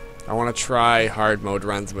 so I want to try hard mode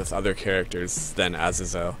runs with other characters than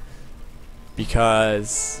Azazel.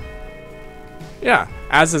 Because, yeah,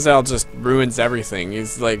 Azazel just ruins everything.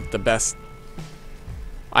 He's like the best.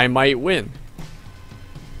 I might win.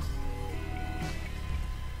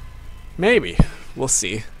 Maybe. We'll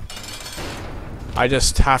see. I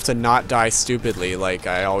just have to not die stupidly like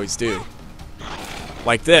I always do.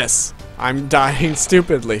 Like this. I'm dying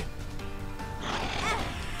stupidly.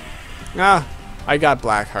 Ah, I got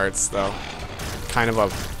black hearts though. Kind of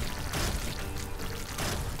a,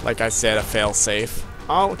 like I said, a fail safe.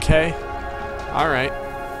 Oh, okay. Alright.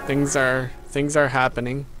 Things are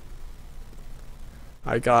happening.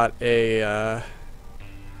 I got a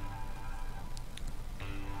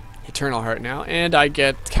Eternal Heart now, and I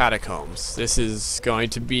get Catacombs. This is going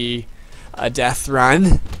to be a death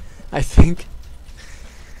run, I think.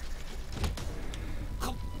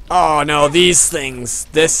 Oh no, these things.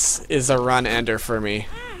 This is a run ender for me.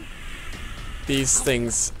 These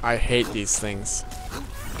things, I hate these things.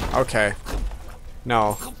 Okay.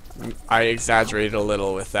 No, I exaggerated a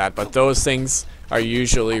little with that, but those things are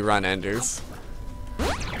usually run enders.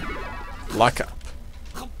 Luck up.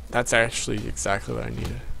 That's actually exactly what I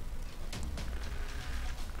needed.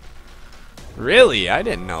 Really? I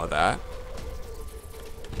didn't know that.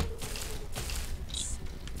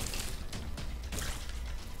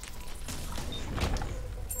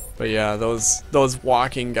 But yeah, those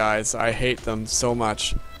walking guys, I hate them so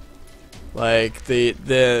much. Like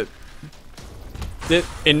in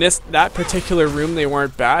that particular room they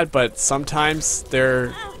weren't bad, but sometimes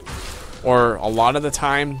they're, or a lot of the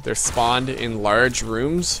time they're spawned in large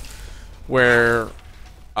rooms where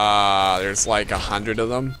there's like 100 of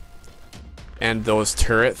them, and those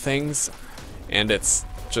turret things, and it's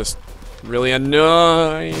just really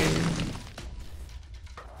annoying.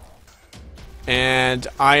 And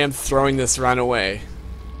I am throwing this run away.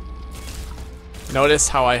 Notice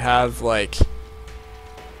how I have like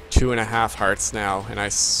 2.5 hearts now, and I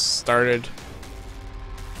started,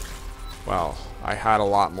 well, I had a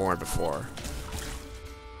lot more before.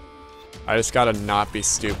 I just gotta not be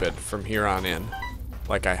stupid from here on in,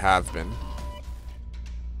 like I have been.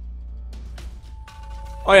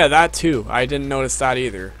 Oh yeah, that too. I didn't notice that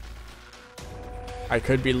either. I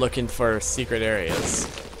could be looking for secret areas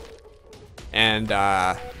and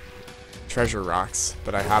treasure rocks,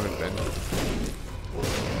 but I haven't been.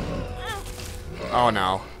 Oh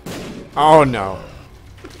no. Oh no.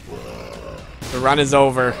 The run is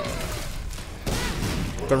over.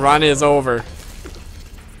 The run is over.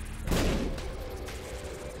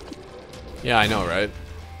 Yeah, I know, right?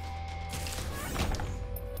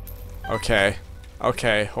 Okay.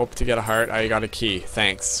 Okay, hope to get a heart. I got a key.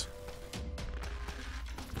 Thanks.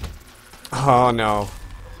 Oh no.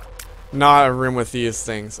 Not a room with these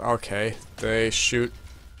things. Okay. They shoot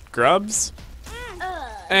grubs.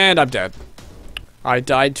 And I'm dead. I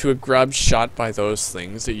died to a grub shot by those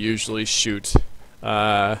things that usually shoot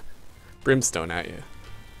brimstone at you.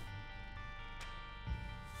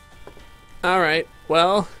 Alright,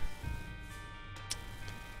 well,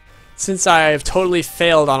 since I've totally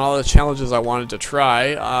failed on all the challenges I wanted to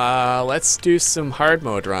try, let's do some hard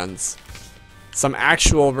mode runs. Some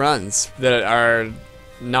actual runs that are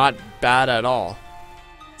not bad at all.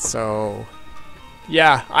 So,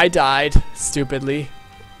 yeah, I died stupidly,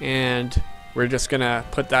 and we're just gonna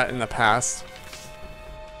put that in the past.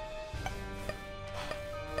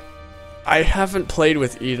 I haven't played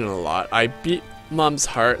with Eden a lot. I beat Mom's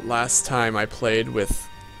Heart last time I played with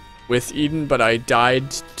Eden, but I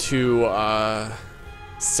died to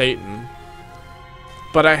Satan.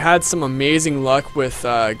 But I had some amazing luck with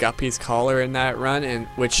Guppy's Collar in that run, and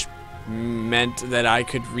which meant that I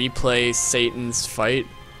could replay Satan's fight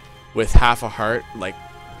with half a heart like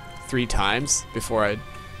 3 times before I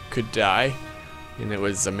could die, and it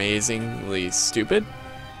was amazingly stupid.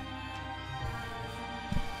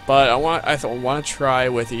 But I want to try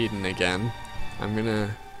with Eden again. I'm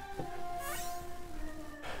gonna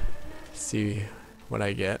see what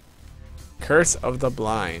I get. Curse of the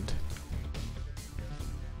Blind.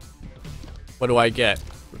 What do I get?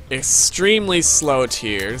 Extremely slow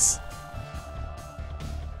tears.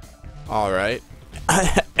 Alright.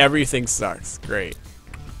 Everything sucks. Great.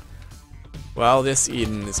 Well, this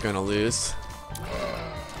Eden is gonna lose.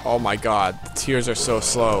 Oh my god, the tears are so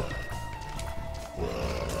slow.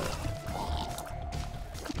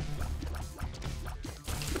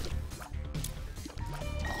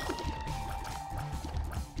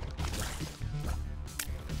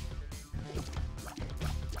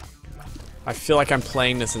 I feel like I'm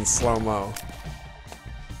playing this in slow-mo.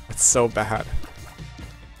 It's so bad.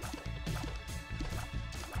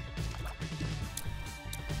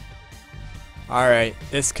 Alright,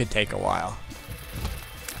 this could take a while.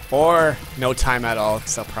 Or no time at all,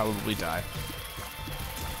 because I'll probably die.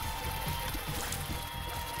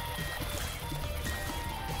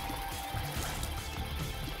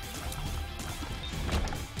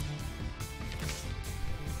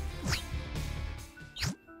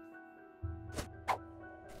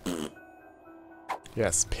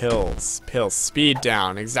 Yes, pills. Pills. Speed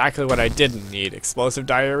down. Exactly what I didn't need. Explosive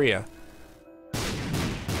diarrhea.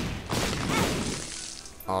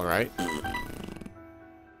 Alright.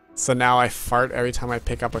 So now I fart every time I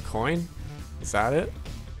pick up a coin? Is that it?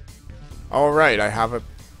 Alright, I have a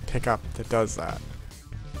pickup that does that.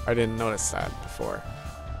 I didn't notice that before.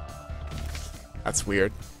 That's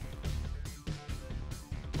weird.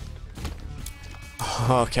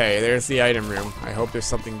 Okay, there's the item room. I hope there's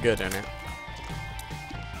something good in it.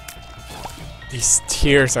 These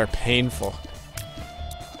tears are painful.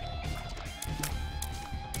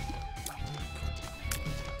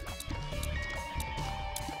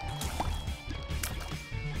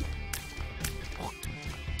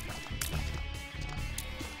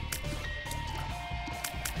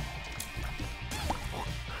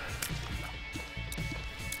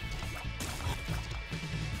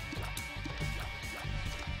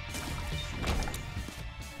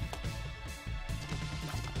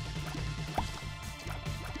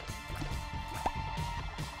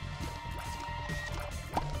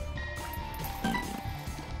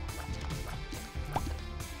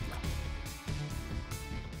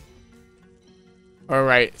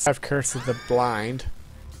 Alright, so I've Curse of the Blind.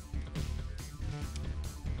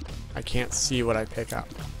 I can't see what I pick up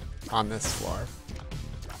on this floor.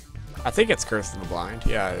 I think it's Curse of the Blind.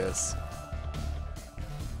 Yeah, it is.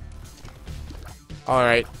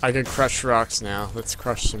 Alright, I can crush rocks now. Let's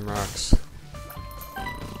crush some rocks.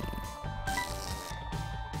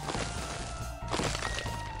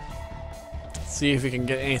 See if we can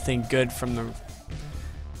get anything good from the...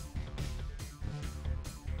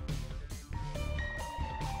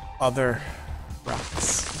 other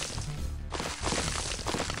rocks.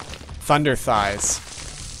 Thunder Thighs.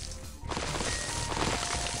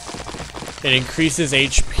 It increases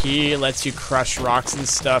HP, lets you crush rocks and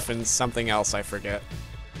stuff, and something else I forget.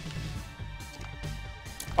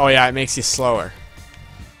 Oh yeah, it makes you slower.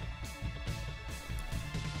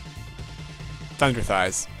 Thunder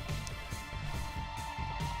Thighs.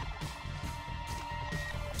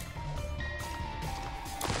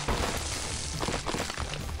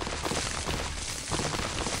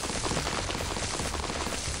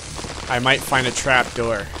 I might find a trap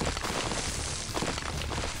door.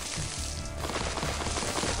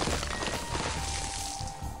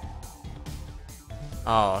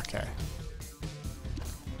 Oh, okay.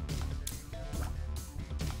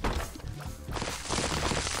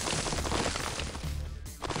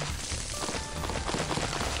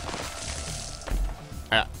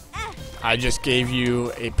 I just gave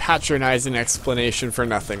you a patronizing explanation for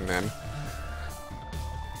nothing then.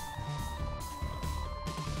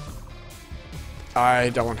 I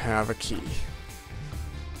don't have a key.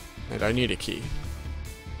 And I need a key.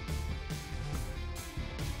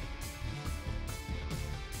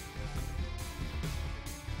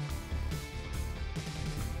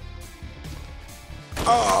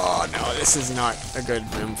 Oh no, this is not a good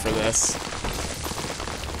room for this.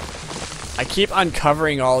 I keep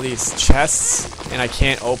uncovering all these chests and I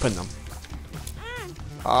can't open them.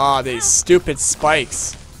 Ah, these stupid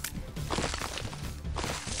spikes.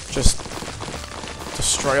 Just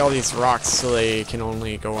destroy all these rocks so they can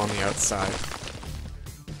only go on the outside.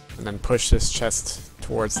 And then push this chest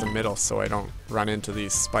towards the middle so I don't run into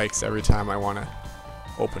these spikes every time I want to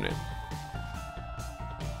open it.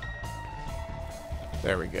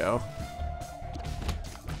 There we go.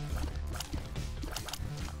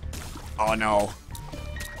 Oh no.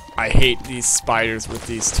 I hate these spiders with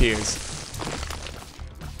these tears.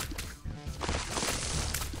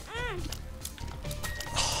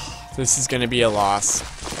 This is gonna be a loss.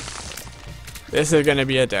 This is gonna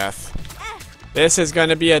be a death. This is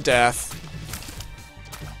gonna be a death.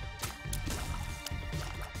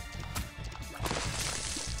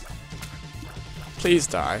 Please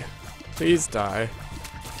die. Please die.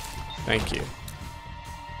 Thank you.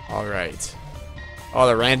 Alright. Oh,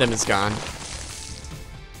 the random is gone.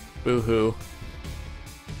 Boo-hoo.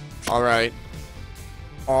 Alright.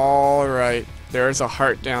 Alright. There's a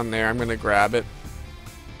heart down there. I'm gonna grab it.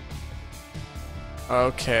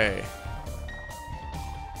 Okay.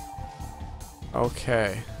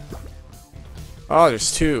 Okay. Oh,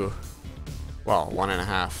 there's two. Well,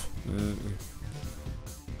 1.5.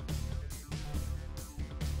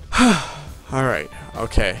 Alright,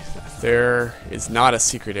 okay. There is not a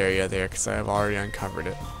secret area there because I have already uncovered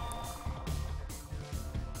it.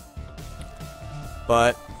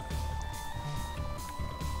 But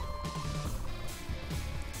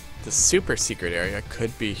the super secret area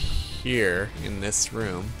could be here in this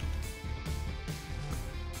room.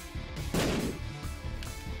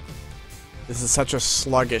 This is such a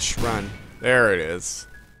sluggish run. There it is.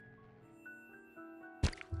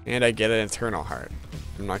 And I get an eternal heart.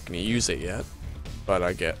 I'm not going to use it yet, but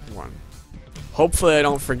I get one. Hopefully I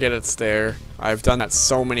don't forget it's there. I've done that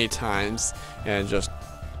so many times and just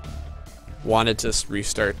wanted to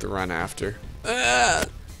restart the run after.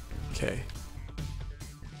 Okay.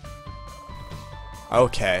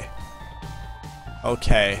 Okay.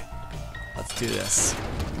 Okay. Let's do this.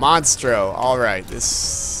 Monstro. Alright,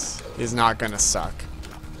 this is not gonna suck.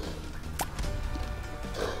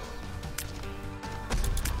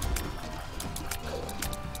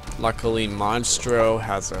 Luckily, Monstro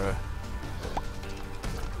has a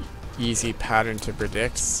easy pattern to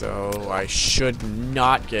predict, so I should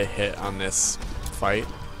not get hit on this fight.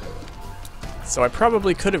 So I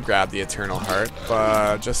probably could have grabbed the Eternal Heart,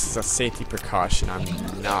 but just as a safety precaution, I'm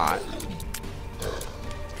not.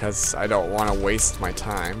 Because I don't want to waste my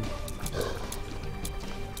time.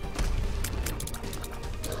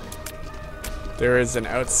 There is an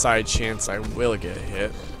outside chance I will get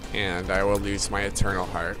hit, and I will lose my Eternal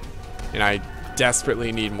Heart. And I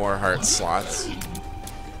desperately need more heart slots.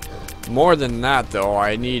 More than that though,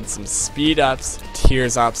 I need some speed ups,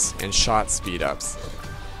 tears ups, and shot speed ups.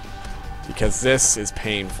 Because this is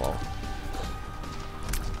painful.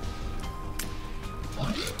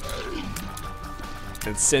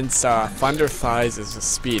 And since Thunder Thighs is a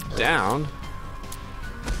speed down,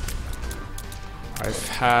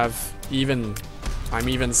 I'm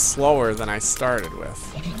even slower than I started with.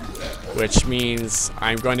 Which means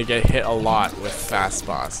I'm going to get hit a lot with fast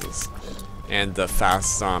bosses. And the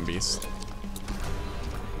fast zombies.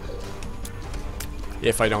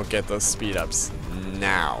 If I don't get those speed ups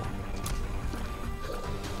now.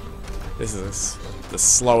 This is the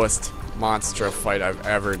slowest monster fight I've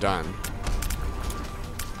ever done.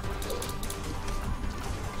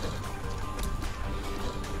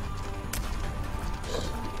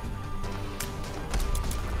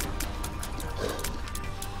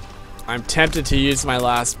 I'm tempted to use my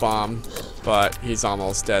last bomb, but he's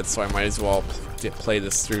almost dead, so I might as well play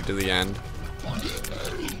this through to the end.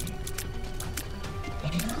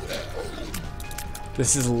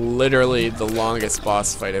 This is literally the longest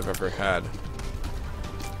boss fight I've ever had.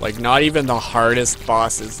 Like, not even the hardest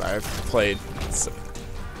bosses I've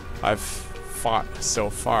fought so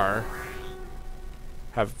far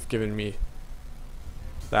have given me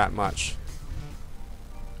that much.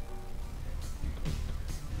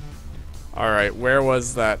 Alright, where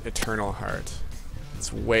was that Eternal Heart?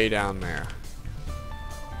 It's way down there.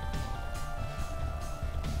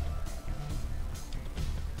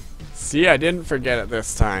 See, I didn't forget it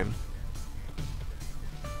this time.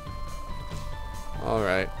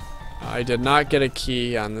 Alright. I did not get a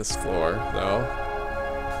key on this floor, though.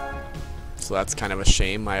 So that's kind of a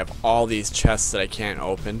shame. I have all these chests that I can't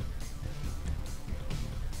open.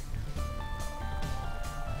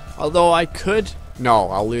 Although I could... No,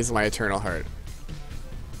 I'll lose my Eternal Heart.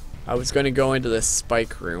 I was going to go into this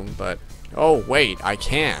spike room, but... Oh, wait, I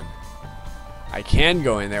can. I can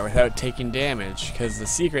go in there without taking damage, because the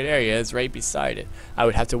secret area is right beside it. I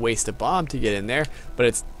would have to waste a bomb to get in there, but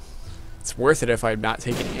it's worth it if I'm not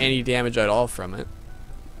taking any damage at all from it.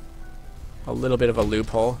 A little bit of a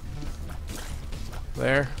loophole.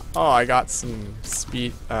 There. Oh, I got some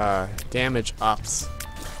speed, damage ups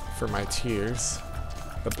for my tears.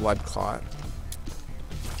 The blood clot.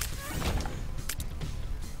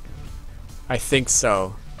 I think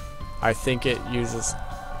so. I think it uses...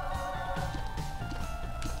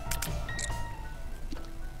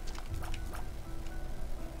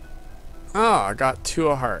 Oh, I got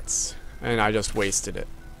 2 hearts. And I just wasted it.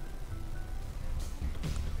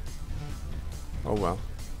 Oh well.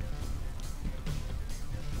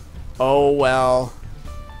 Oh well.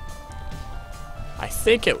 I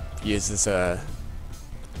think it uses a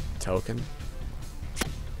token.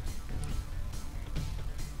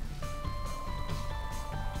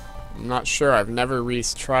 I'm not sure. I've never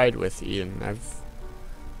tried with Eden. I've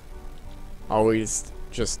always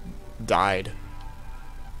just died.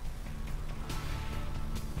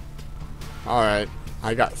 Alright,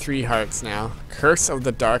 I got 3 hearts now. Curse of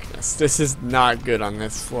the Darkness. This is not good on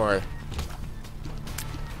this floor.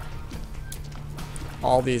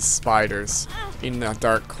 All these spiders. in the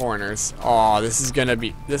dark corners. Oh, this is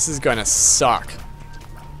gonna suck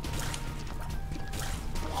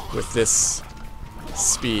with this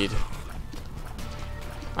speed.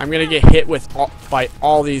 I'm gonna get hit by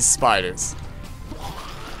all these spiders.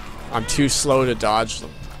 I'm too slow to dodge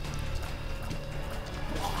them.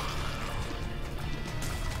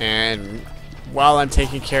 And while I'm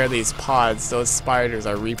taking care of these pods, those spiders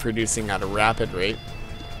are reproducing at a rapid rate.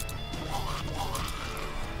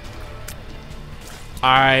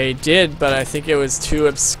 I did, but I think it was too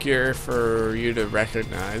obscure for you to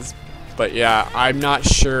recognize. But yeah, I'm not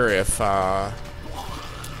sure if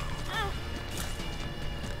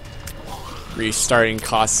restarting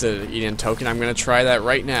costs an Eden token. I'm gonna try that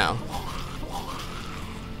right now.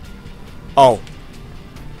 Oh.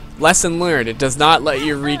 Lesson learned, it does not let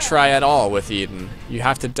you retry at all with Eden. You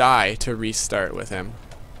have to die to restart with him.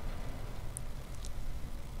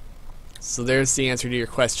 So there's the answer to your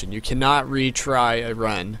question. You cannot retry a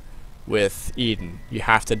run with Eden. You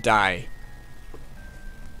have to die.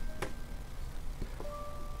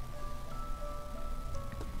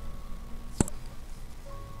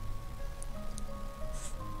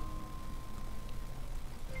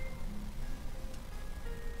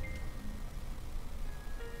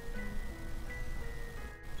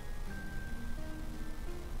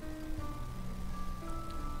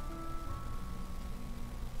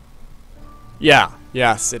 Yeah,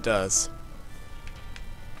 yes, it does.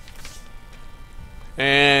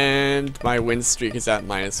 And my win streak is at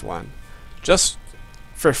 -1. Just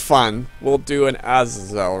for fun, we'll do an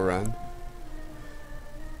Azazel run.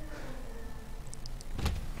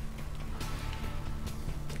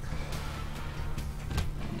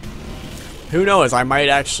 Who knows, I might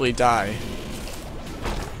actually die.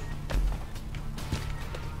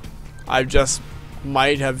 I just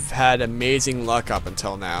might have had amazing luck up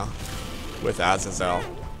until now with Azazel.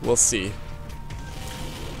 We'll see.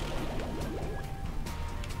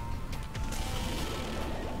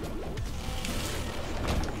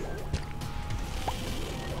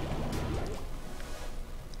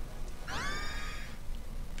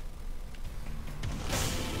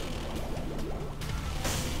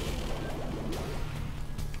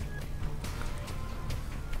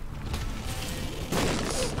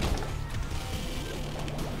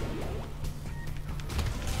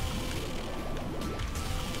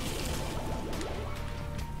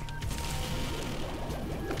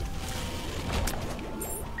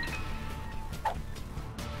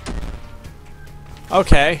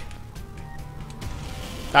 Okay.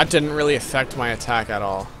 That didn't really affect my attack at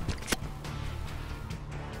all.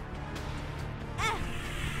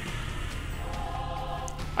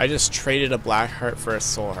 I just traded a black heart for a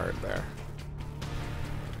soul heart there.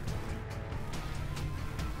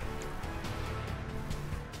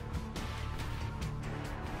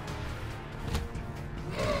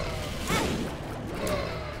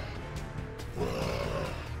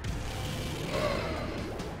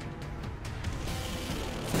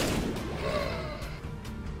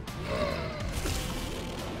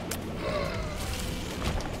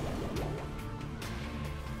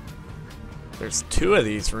 There's 2 of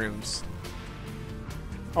these rooms.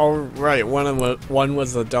 Oh right, one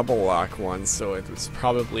was a double lock one, so it was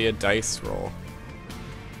probably a dice roll.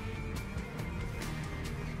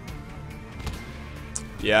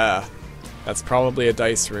 Yeah, that's probably a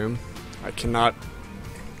dice room. I cannot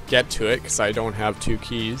get to it because I don't have 2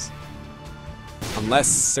 keys.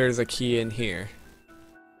 Unless there's a key in here.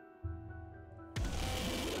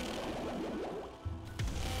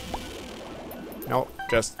 Nope,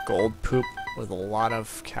 just gold poop with a lot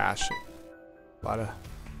of cash, a lot of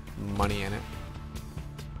money in it.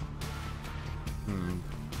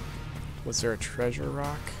 Was there a treasure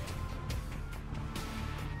rock?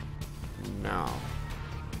 No.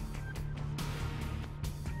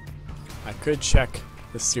 I could check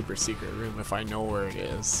the super secret room if I know where it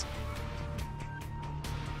is.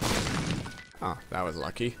 Oh, that was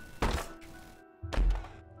lucky.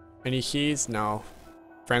 Any keys? No.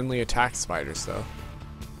 Friendly attack spiders though.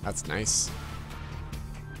 That's nice.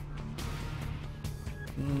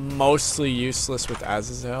 Mostly useless with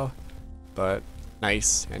Azazel, but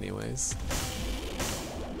nice anyways.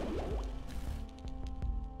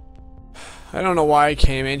 I don't know why I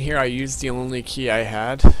came in here. I used the only key I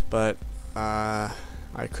had, but I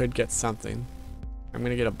could get something. I'm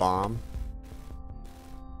gonna get a bomb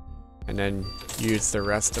and then use the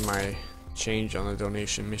rest of my change on the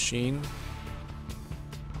donation machine.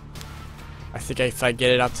 I think if I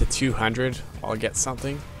get it up to 200, I'll get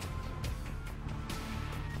something.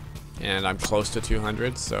 And I'm close to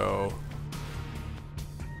 200, so...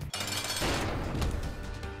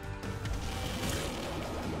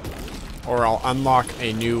 or I'll unlock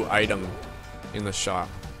a new item in the shop.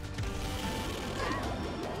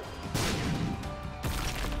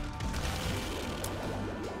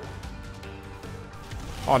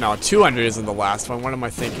 Oh no, 200 isn't the last one. What am I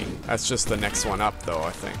thinking? That's just the next one up, though,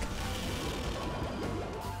 I think.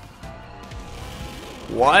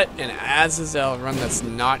 What? An Azazel run that's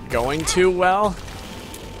not going too well?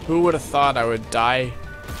 Who would have thought I would die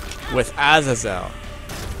with Azazel?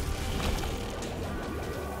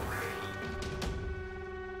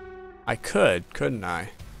 I could, couldn't I?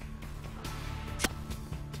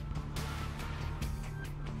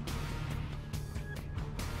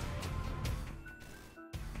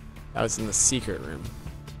 That was in the secret room.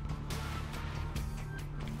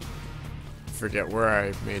 Forget where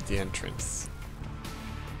I made the entrance.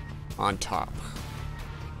 On top.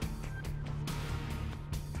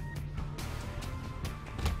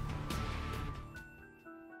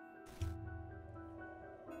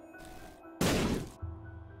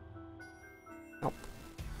 Nope.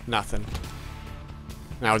 Nothing.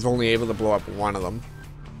 And I was only able to blow up one of them.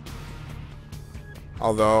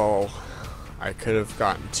 Although I could have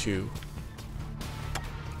gotten two.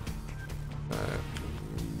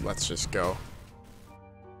 Let's just go.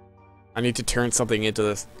 I need to turn something into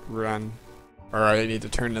this run. Or I need to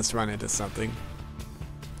turn this run into something.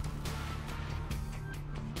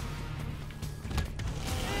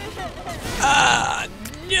 Ah,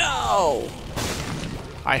 no!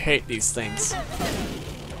 I hate these things.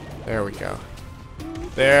 There we go.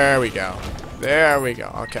 There we go. There we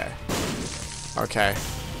go. Okay. Okay.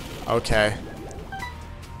 Okay.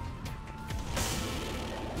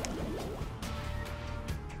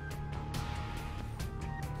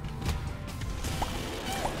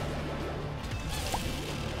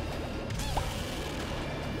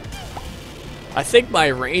 I think my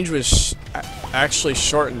range was actually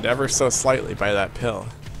shortened ever so slightly by that pill.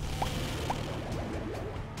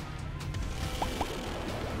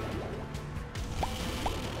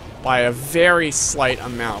 By a very slight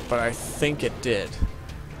amount, but I think it did.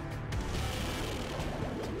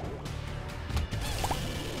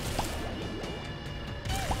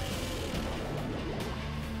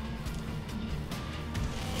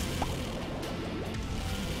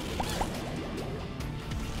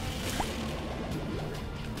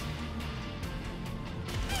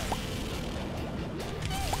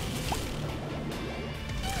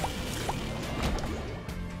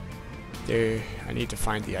 There, I need to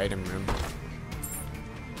find the item room.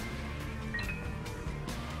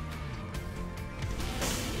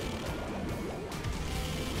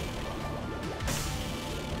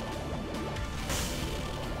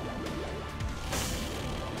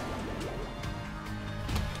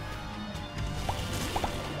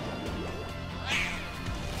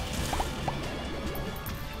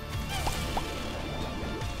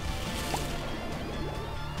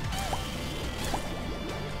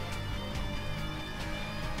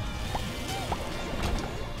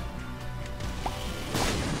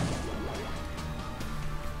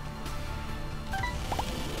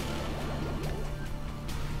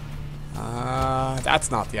 That's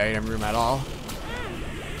not the item room at all.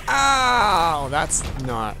 Ow! That's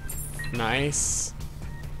not nice.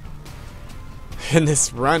 And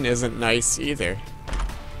this run isn't nice either.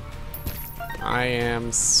 I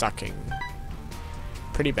am sucking.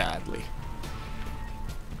 Pretty badly.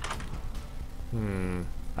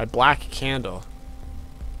 A black candle.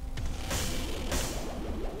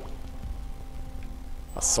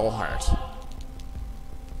 A soul heart.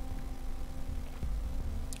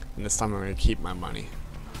 And this time I'm going to keep my money.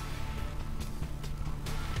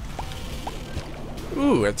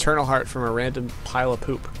 Ooh, eternal heart from a random pile of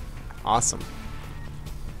poop. Awesome.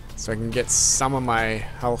 So I can get some of my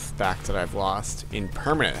health back that I've lost in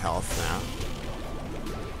permanent health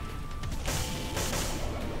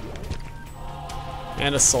now.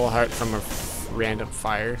 And a soul heart from a random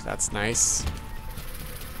fire. That's nice.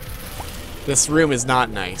 This room is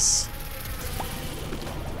not nice.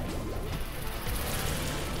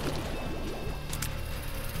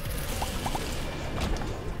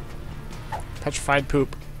 Petrified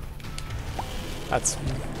poop. That's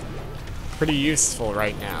pretty useful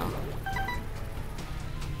right now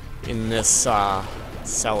in this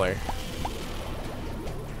cellar.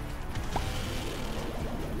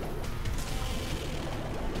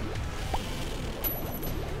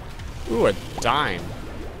 Ooh, a dime.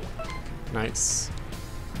 Nice.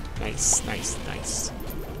 Nice, nice, nice.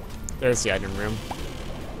 There's the item room.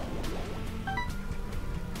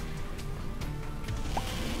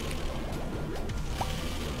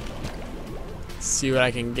 See what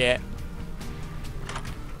I can get.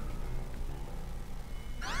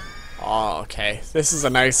 Oh, okay. This is a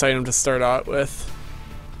nice item to start out with.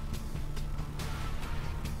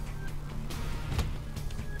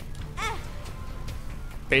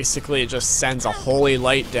 Basically, it just sends a holy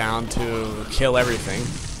light down to kill everything.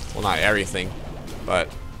 Well, not everything,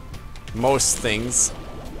 but most things.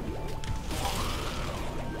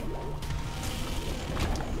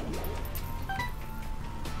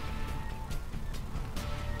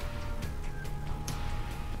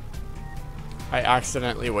 I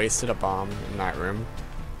accidentally wasted a bomb in that room.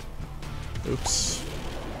 Oops.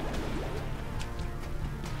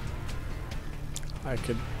 I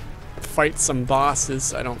could fight some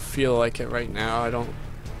bosses. I don't feel like it right now. I don't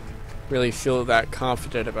really feel that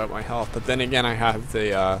confident about my health. But then again, I have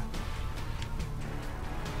the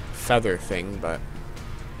feather thing, but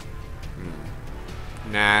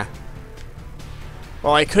nah.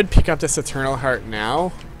 Well, I could pick up this Eternal Heart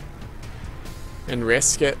now and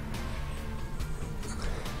risk it.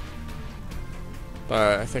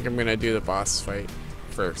 But I think I'm gonna do the boss fight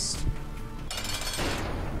first.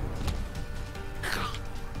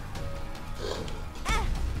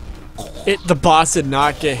 The boss did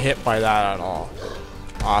not get hit by that at all.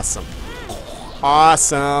 Awesome.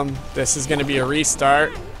 Awesome. This is gonna be a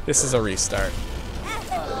restart. This is a restart.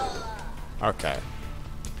 Okay.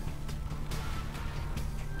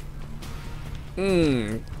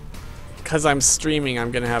 Because I'm streaming,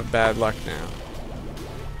 I'm gonna have bad luck now.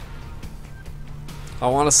 I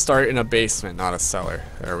want to start in a basement, not a cellar.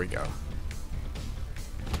 There we go.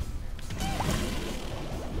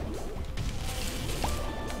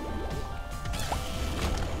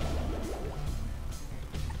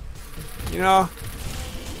 You know,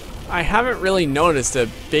 I haven't really noticed a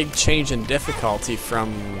big change in difficulty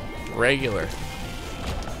from regular.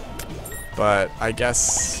 But I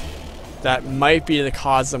guess that might be the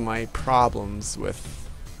cause of my problems with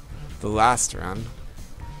the last run.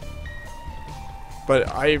 But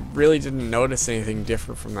I really didn't notice anything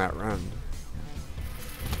different from that run.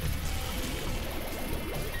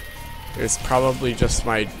 It was probably just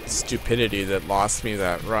my stupidity that lost me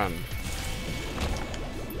that run.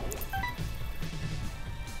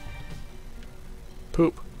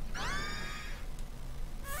 Poop.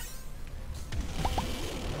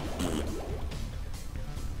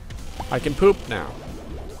 I can poop now.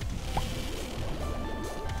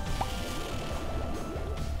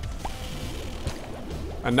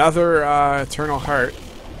 Another Eternal Heart.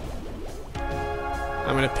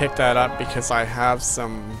 I'm gonna pick that up because I have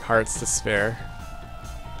some hearts to spare.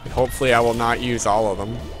 And hopefully I will not use all of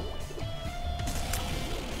them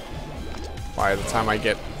by the time I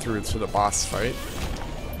get through to the boss fight.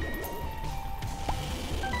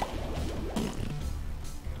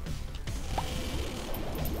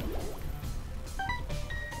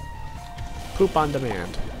 Poop on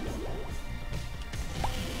demand.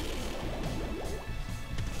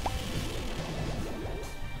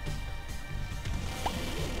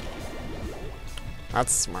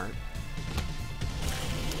 That's smart.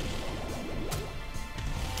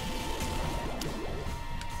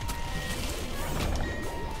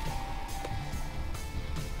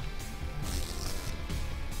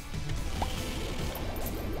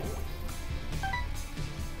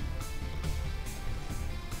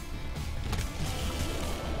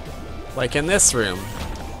 Like in this room.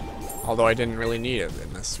 Although I didn't really need it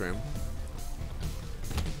in this room.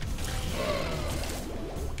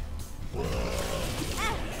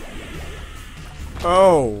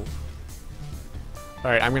 Oh!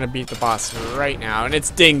 Alright, I'm gonna beat the boss right now, and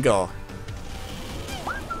it's Dingle!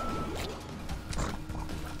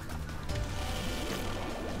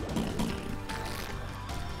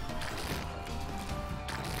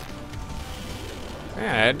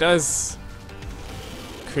 Yeah, it does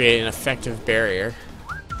create an effective barrier.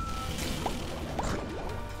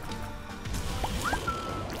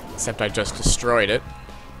 Except I just destroyed it.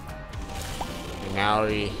 And now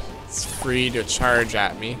it's free to charge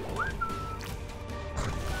at me.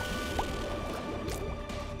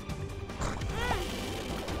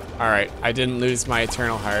 Alright, I didn't lose my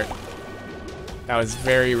Eternal Heart. That was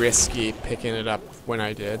very risky picking it up when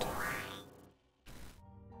I did.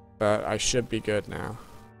 But I should be good now.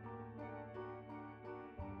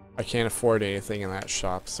 I can't afford anything in that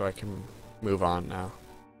shop, so I can move on now.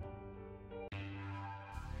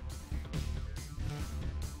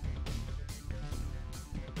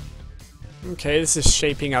 Okay, this is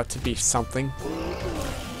shaping out to be something.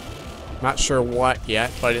 Not sure what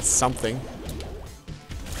yet, but it's something.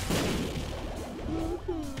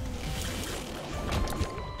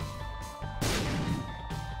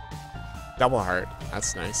 Double heart,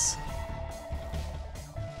 that's nice.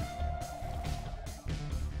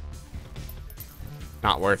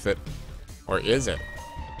 Not worth it. Or is it?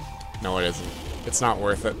 No, it isn't. It's not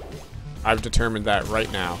worth it. I've determined that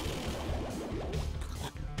right now.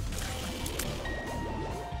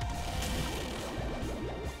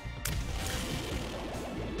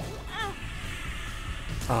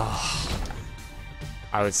 Oh,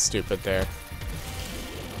 I was stupid there.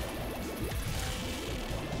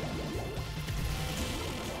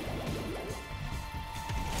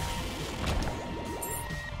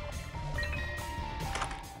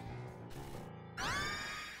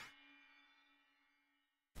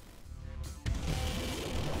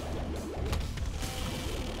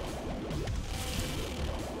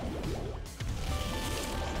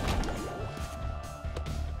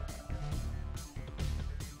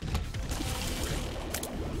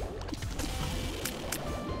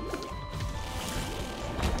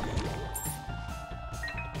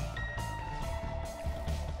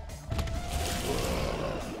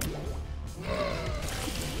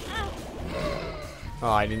 Oh,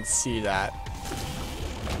 I didn't see that.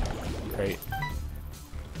 Great. I'm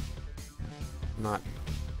not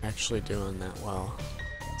actually doing that well.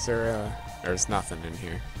 Is there a... There's nothing in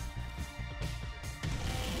here.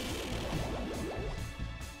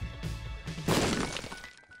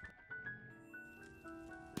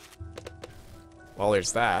 Well,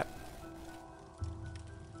 there's that.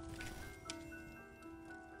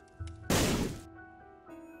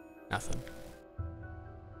 Nothing.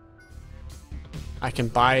 I can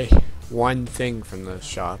buy one thing from the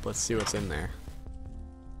shop. Let's see what's in there.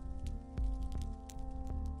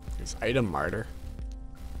 There's item martyr.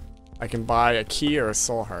 I can buy a key or a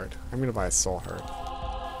soul heart. I'm gonna buy a soul heart.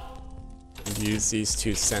 And use these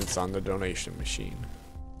 2 cents on the donation machine.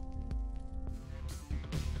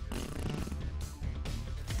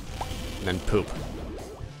 And then poop.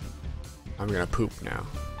 I'm gonna poop now.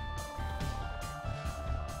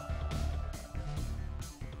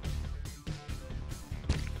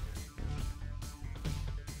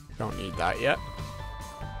 Don't need that yet.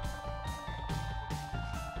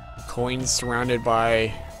 Coins surrounded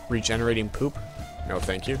by regenerating poop? No,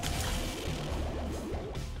 thank you.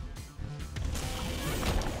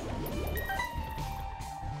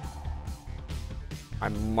 I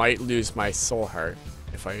might lose my soul heart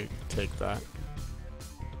if I take that.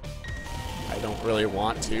 I don't really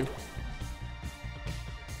want to.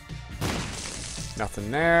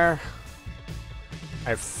 Nothing there. I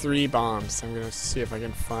have 3 bombs. I'm gonna see if I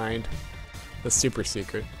can find the super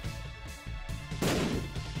secret.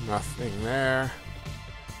 Nothing there.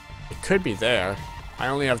 It could be there. I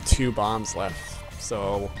only have 2 bombs left,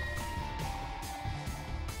 so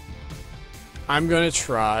I'm gonna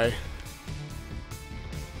try.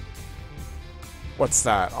 What's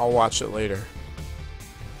that? I'll watch it later.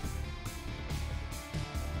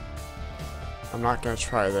 I'm not gonna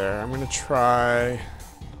try there. I'm gonna try...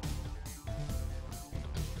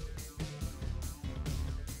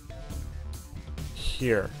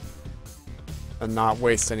 here. And not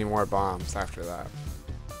waste any more bombs after that.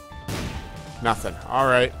 Nothing.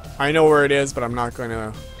 Alright. I know where it is, but I'm not going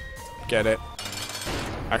to get it.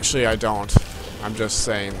 Actually, I don't. I'm just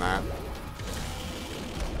saying that.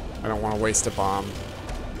 I don't want to waste a bomb.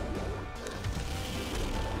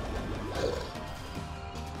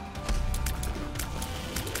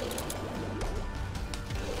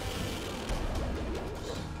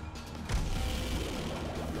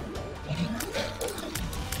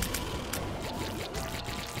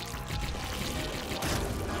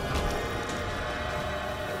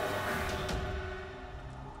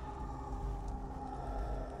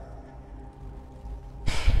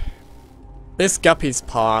 This Guppy's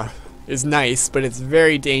Paw is nice, but it's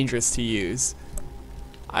very dangerous to use.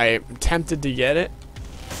 I'm tempted to get it,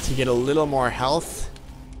 to get a little more health,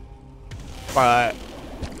 but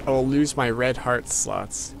I will lose my red heart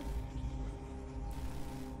slots.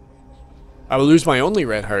 I will lose my only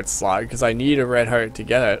red heart slot, because I need a red heart to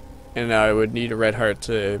get it, and I would need a red heart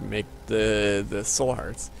to make the soul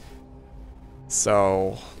hearts.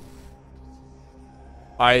 So...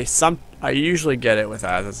 I usually get it with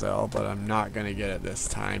Azazel, but I'm not gonna get it this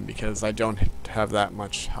time because I don't have that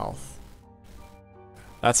much health.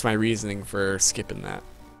 That's my reasoning for skipping that.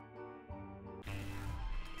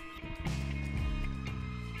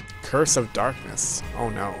 Curse of Darkness. Oh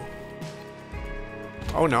no.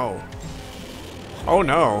 Oh no. Oh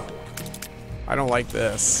no. I don't like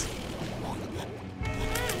this.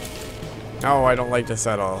 No, I don't like this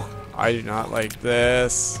at all. I do not like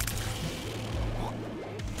this.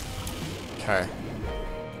 Okay.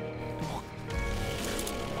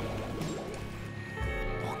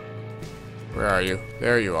 Where are you?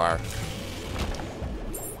 There you are.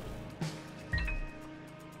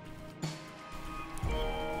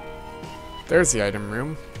 There's the item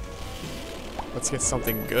room. Let's get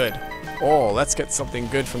something good. Oh, let's get something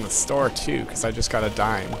good from the store too, because I just got a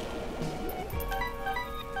dime.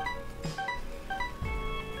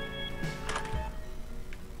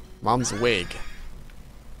 Mom's wig.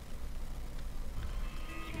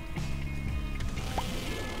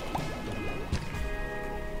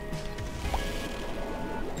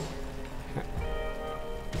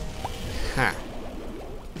 Huh.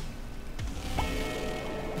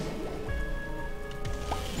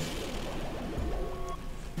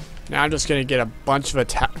 Now I'm just gonna get a bunch of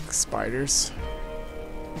attack spiders.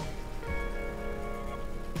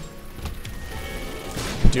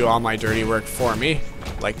 Do all my dirty work for me,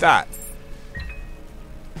 like that.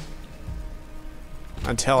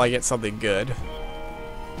 Until I get something good.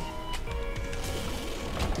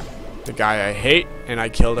 The guy I hate, and I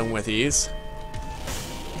killed him with ease.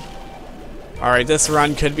 Alright, this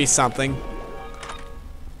run could be something.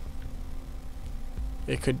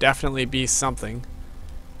 It could definitely be something.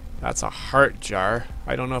 That's a heart jar.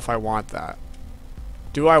 I don't know if I want that.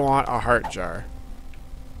 Do I want a heart jar?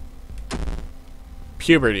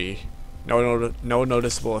 Puberty. No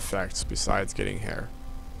noticeable effects besides getting hair.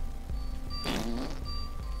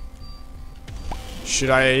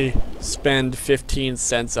 Should I spend 15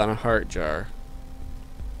 cents on a heart jar?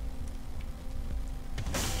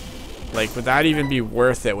 Like, would that even be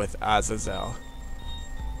worth it with Azazel?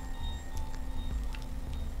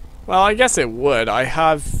 Well, I guess it would. I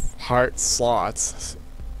have heart slots,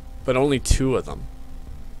 but only 2 of them.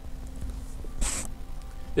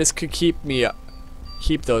 This could keep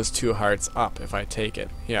those 2 hearts up if I take it.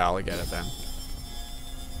 Yeah, I'll get it then.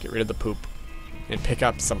 Get rid of the poop and pick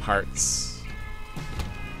up some hearts.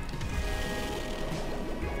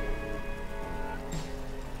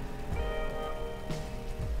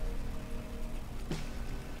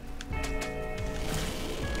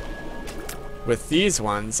 With these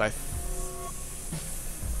ones, I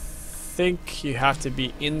think you have to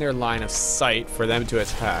be in their line of sight for them to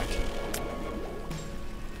attack.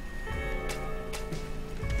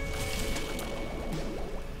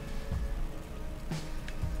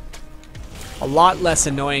 A lot less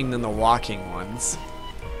annoying than the walking ones.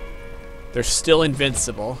 They're still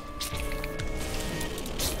invincible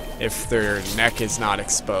if their neck is not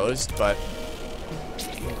exposed, but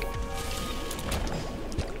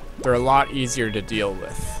they're a lot easier to deal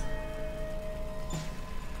with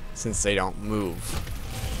since they don't move.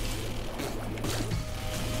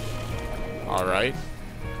 Alright.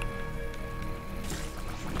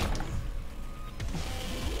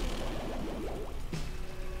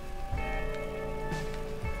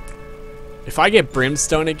 If I get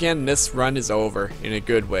brimstone again, this run is over in a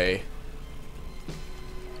good way.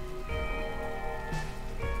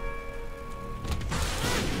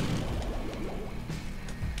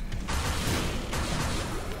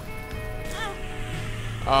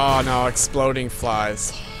 Oh no, exploding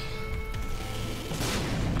flies.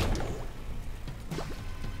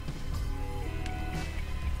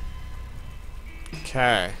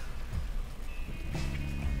 Okay.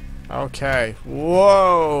 Okay.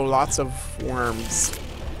 Whoa! Lots of worms.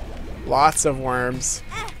 Lots of worms.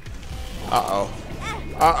 Uh-oh.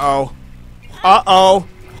 Uh-oh. Uh-oh!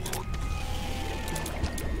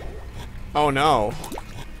 Oh no.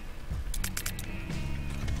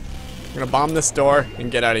 I'm gonna bomb this door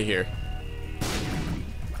and get out of here.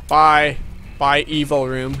 Bye. Bye, evil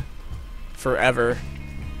room. Forever.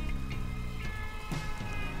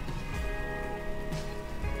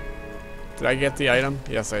 Did I get the item?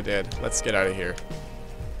 Yes, I did. Let's get out of here.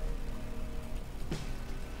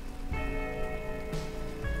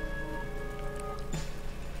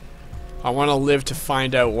 I want to live to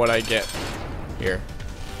find out what I get here.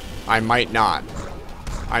 I might not.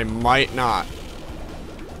 I might not.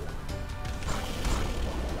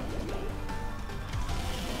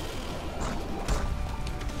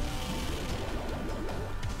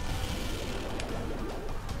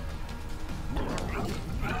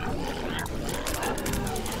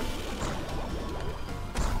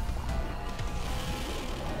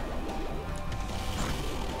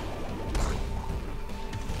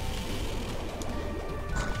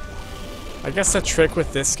 I guess the trick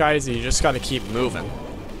with this guy is you just gotta keep moving.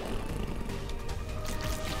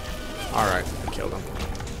 Alright, I killed him.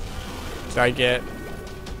 Did I get...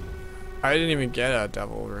 I didn't even get a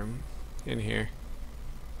devil room in here.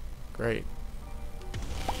 Great.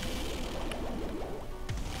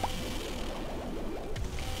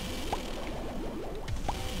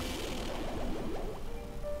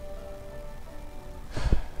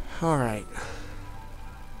 Alright.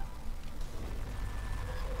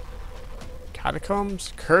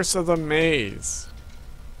 Catacombs? Curse of the Maze.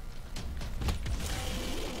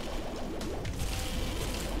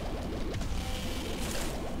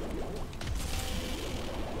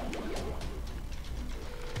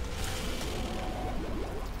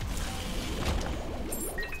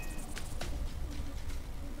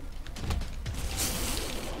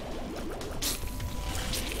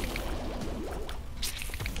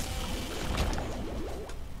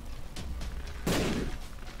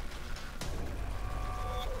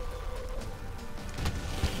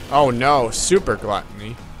 Oh no, super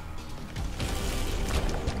gluttony.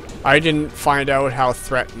 I didn't find out how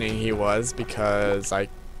threatening he was because I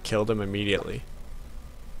killed him immediately.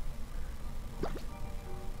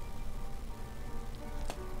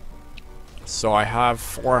 So I have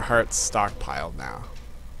 4 hearts stockpiled now.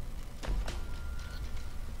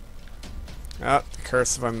 Oh, the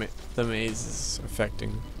curse of the maze is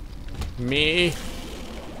affecting me.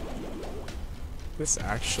 This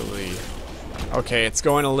actually... Okay, it's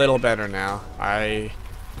going a little better now. I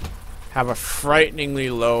have a frighteningly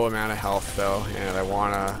low amount of health though, and I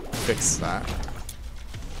want to fix that.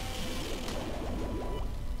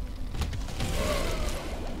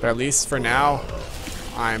 But at least for now,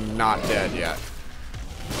 I'm not dead yet.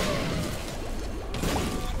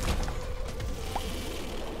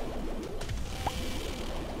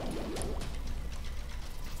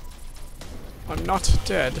 I'm not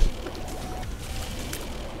dead.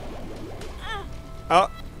 Oh.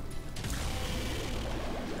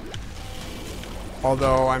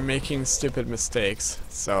 Although I'm making stupid mistakes,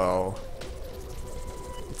 so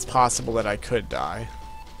it's possible that I could die.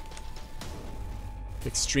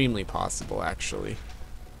 Extremely possible, actually.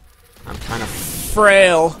 I'm kind of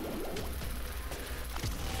frail.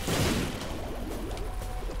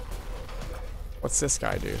 What's this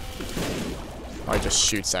guy do? Oh, he just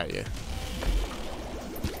shoots at you.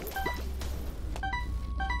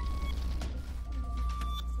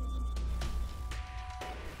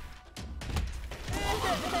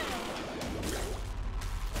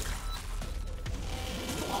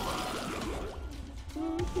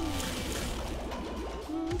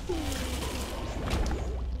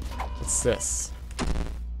 What's this?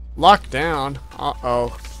 Lockdown?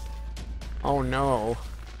 Uh-oh. Oh no.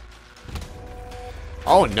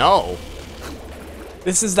 Oh no!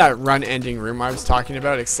 This is that run-ending room I was talking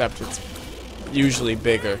about, except it's usually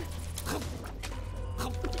bigger.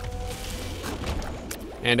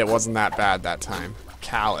 And it wasn't that bad that time.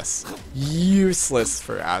 Callous. Useless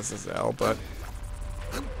for Azazel, but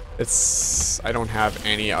it's... I don't have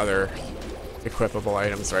any other equipable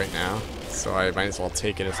items right now, so I might as well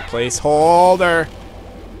take it as a placeholder.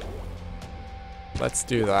 Let's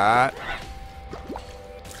do that.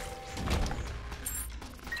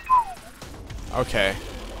 Okay.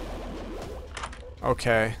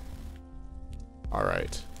 Okay.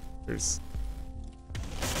 Alright. There's...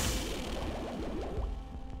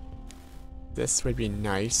 This would be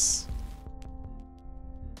nice.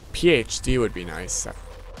 PhD would be nice.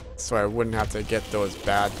 So I wouldn't have to get those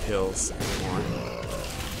bad pills anymore.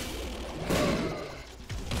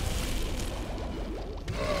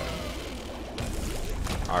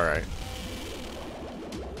 Alright.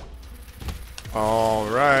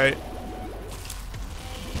 Alright.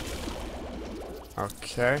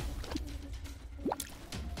 Okay.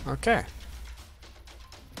 Okay.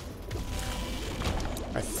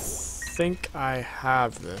 I think I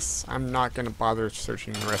have this. I'm not gonna bother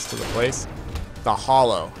searching the rest of the place. The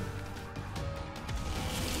hollow.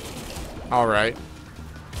 Alright.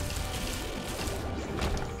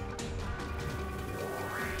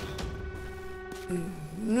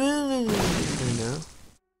 No.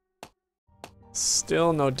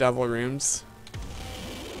 Still no devil rooms.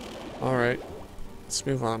 Alright. Let's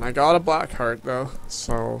move on. I got a black heart though,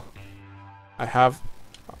 so I have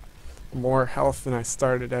more health than I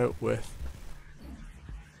started out with.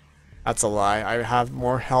 That's a lie. I have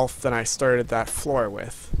more health than I started that floor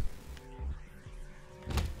with.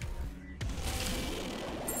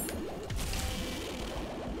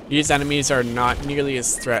 These enemies are not nearly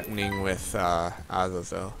as threatening with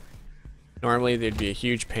Azazel. Normally they'd be a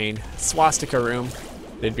huge pain. Swastika room,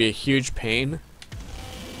 they'd be a huge pain,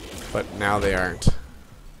 but now they aren't.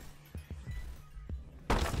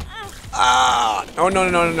 Ah! Oh no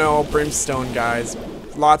no no no no! Brimstone guys,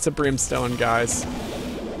 lots of brimstone guys.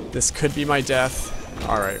 This could be my death.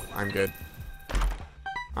 All right, I'm good.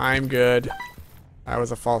 I'm good. That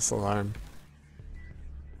was a false alarm.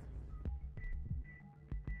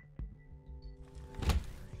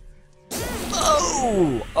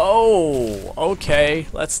 Oh! Oh! Okay,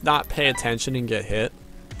 let's not pay attention and get hit.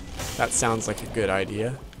 That sounds like a good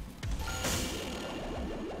idea.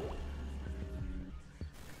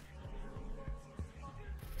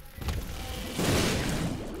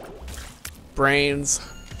 Brains.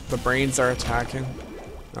 The brains are attacking.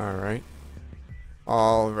 Alright.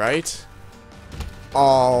 Alright.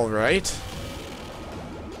 Alright.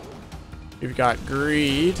 We've got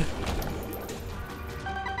greed.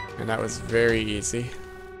 And that was very easy.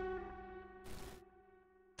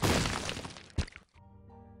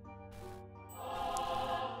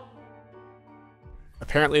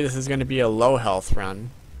 Apparently this is going to be a low health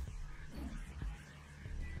run.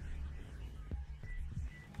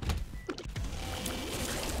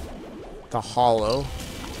 the hollow.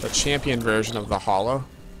 The champion version of the hollow.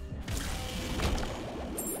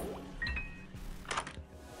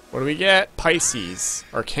 What do we get? Pisces.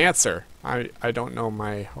 Or Cancer. I don't know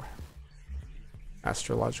my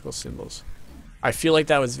astrological symbols. I feel like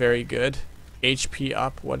that was very good. HP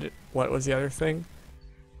up. What was the other thing?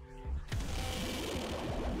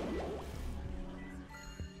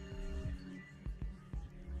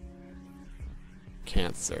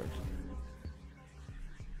 Cancer.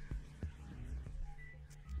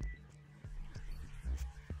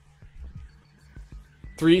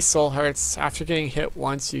 Three soul hearts. After getting hit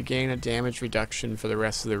once, you gain a damage reduction for the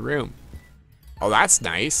rest of the room. Oh, that's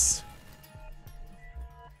nice.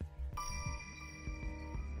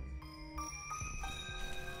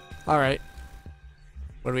 Alright.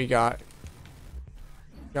 What do we got?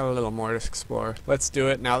 Got a little more to explore. Let's do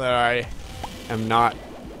it now that I am not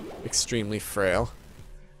extremely frail.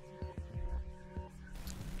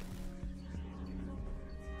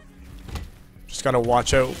 Just gotta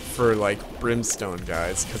watch out for, like, brimstone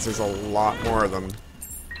guys, because there's a lot more of them.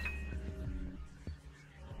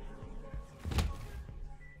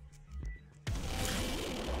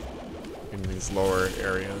 In these lower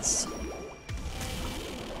areas.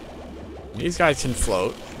 These guys can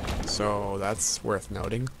float, so that's worth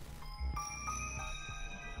noting.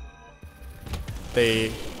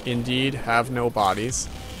 They indeed have no bodies.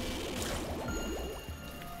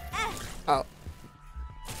 Oh.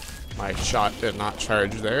 My shot did not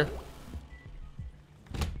charge there.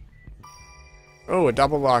 Oh, a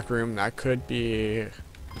double lock room. That could be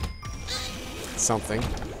something.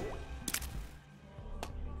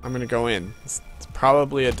 I'm gonna go in. It's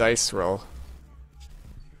probably a dice roll.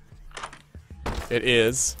 It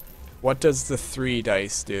is. What does the 3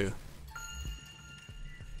 dice do?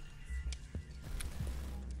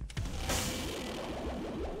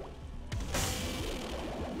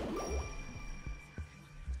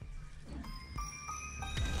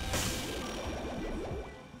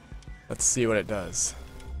 Let's see what it does.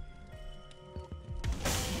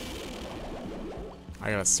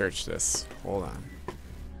 I gotta search this. Hold on.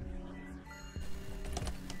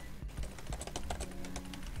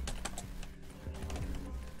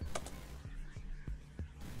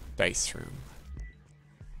 Dice room.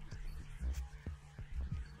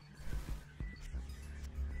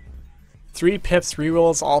 Three pips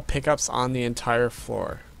rerolls all pickups on the entire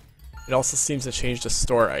floor. It also seems to change the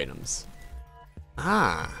store items.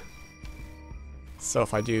 Ah. So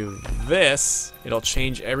if I do this, it'll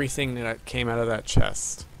change everything that came out of that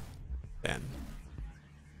chest. Then.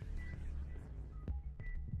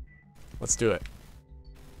 Let's do it.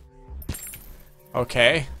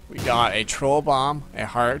 Okay, we got a troll bomb, a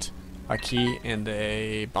heart, a key, and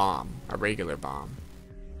a bomb. A regular bomb.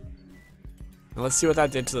 Now let's see what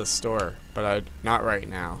that did to the store, but not right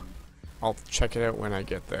now. I'll check it out when I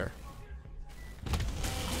get there.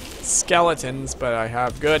 Skeletons, but I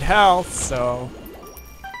have good health, so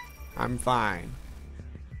I'm fine.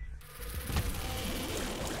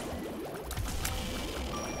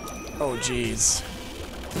 Oh jeez.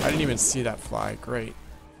 I didn't even see that fly. Great.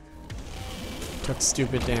 Took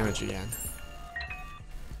stupid damage again.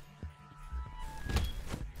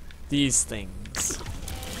 These things.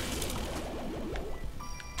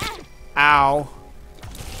 Ow.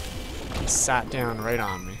 He sat down right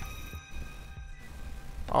on me.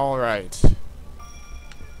 Alright.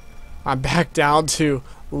 I'm back down to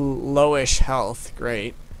lowish health.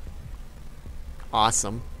 Great.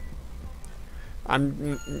 Awesome.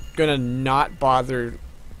 I'm gonna not bother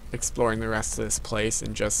exploring the rest of this place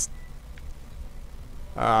and just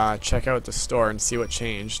check out the store and see what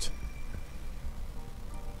changed.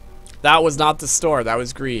 That was not the store, that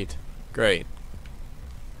was greed. Great.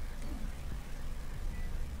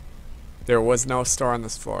 There was no store on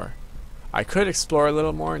this floor. I could explore a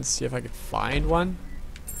little more and see if I could find one.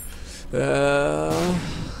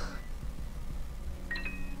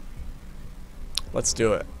 Let's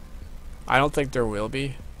do it. I don't think there will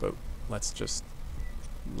be, but let's just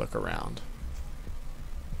look around.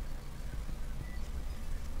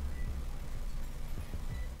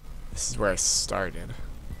 This is where I started.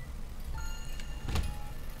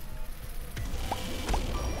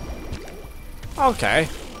 Okay.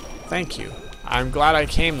 Thank you. I'm glad I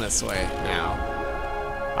came this way now.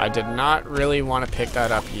 I did not really want to pick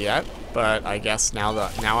that up yet, but I guess now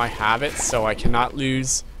I have it, so I cannot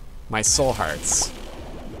lose my soul hearts.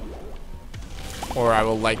 Or I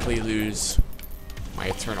will likely lose my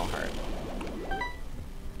eternal heart.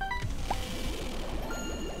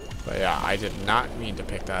 But yeah, I did not mean to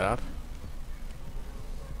pick that up.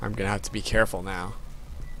 I'm gonna have to be careful now.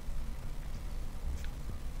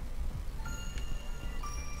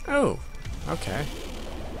 Oh, Okay.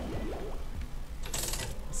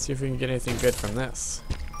 Let's see if we can get anything good from this.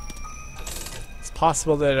 It's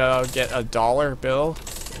possible that I'll get a dollar bill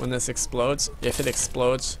when this explodes, if it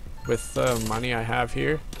explodes with the money I have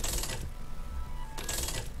here.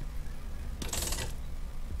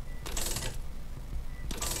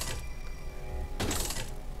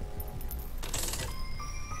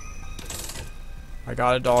 I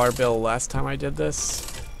got a dollar bill last time I did this.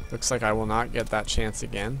 Looks like I will not get that chance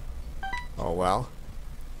again. Oh well.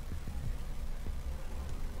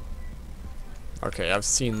 Okay, I've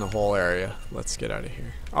seen the whole area. Let's get out of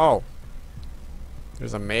here. Oh!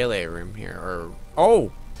 There's a melee room here. Or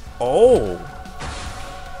oh! Oh!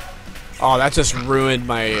 Oh, that just ruined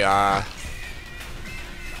my,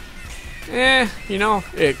 you know,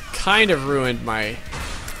 it kind of ruined my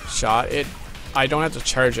shot. I don't have to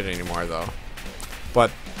charge it anymore, though. But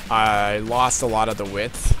I lost a lot of the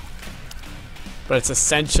width. But it's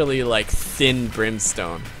essentially like thin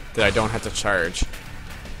brimstone that I don't have to charge.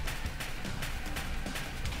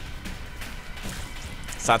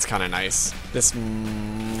 So that's kind of nice. This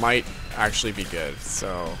might actually be good,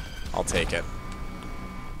 so I'll take it.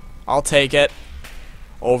 I'll take it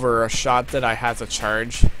over a shot that I had to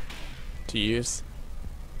charge to use.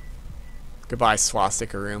 Goodbye,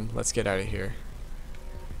 swastika room. Let's get out of here.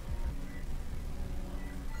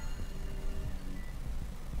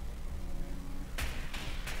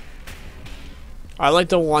 I like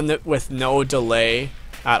the one that with no delay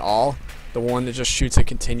at all. The one that just shoots a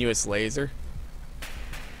continuous laser.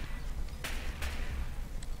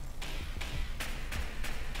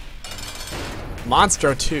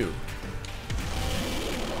 Monstro 2.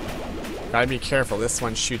 Gotta be careful, this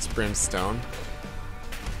one shoots brimstone.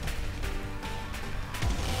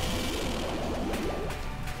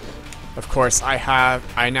 Of course,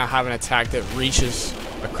 I now have an attack that reaches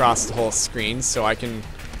across the whole screen, so I can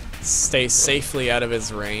stay safely out of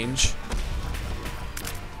his range.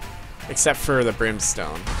 Except for the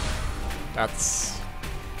brimstone. That's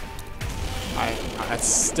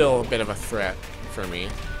still a bit of a threat for me.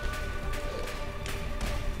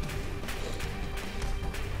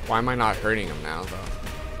 Why am I not hurting him now,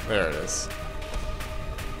 though? There it is.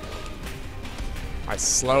 I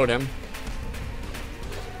slowed him.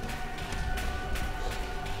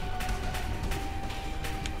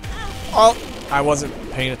 Oh! I wasn't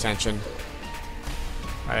paying attention.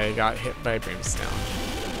 I got hit by brimstone.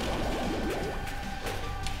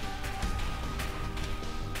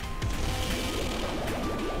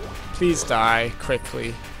 Please die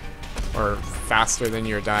quickly. Or faster than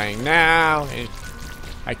you're dying now. And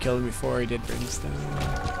I killed him before he did brimstone.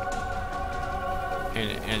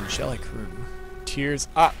 And an angelic room. Tears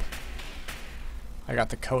up. I got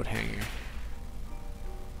the coat hanger.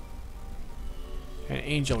 An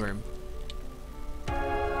angel room.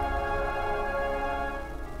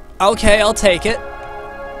 Okay, I'll take it.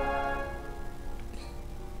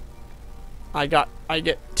 I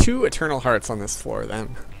get 2 eternal hearts on this floor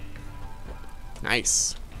then.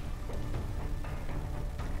 Nice.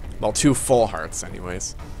 Well, 2 full hearts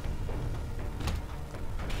anyways.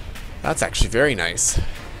 That's actually very nice.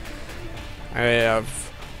 I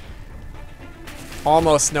have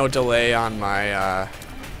almost no delay on my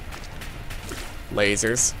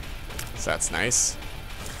lasers, so that's nice.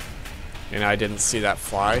 And I didn't see that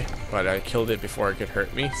fly, but I killed it before it could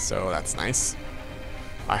hurt me, so that's nice.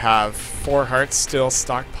 I have 4 hearts still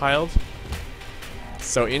stockpiled.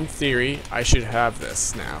 So in theory, I should have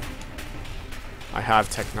this now. I have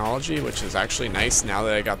technology, which is actually nice now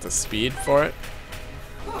that I got the speed for it.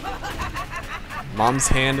 Mom's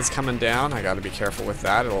hand is coming down. I gotta be careful with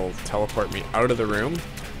that. It'll teleport me out of the room.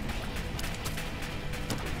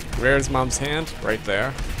 Where's Mom's hand? Right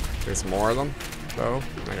there. There's more of them, though.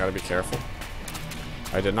 I gotta be careful.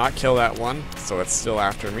 I did not kill that one, so it's still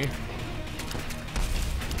after me.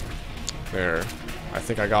 There. I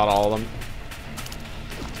think I got all of them.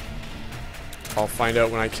 I'll find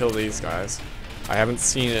out when I kill these guys. I haven't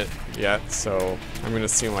seen it yet, so I'm gonna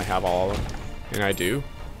assume I have all of them. And I do.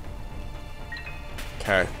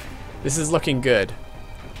 Okay. This is looking good.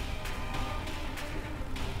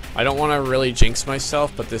 I don't want to really jinx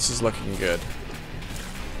myself, but this is looking good.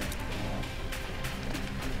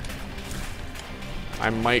 I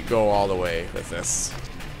might go all the way with this.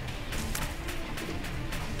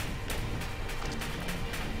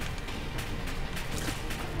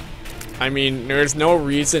 I mean, there's no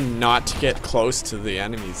reason not to get close to the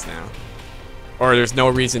enemies now. Or there's no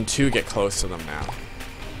reason to get close to them now.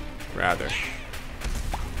 Rather.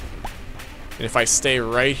 And if I stay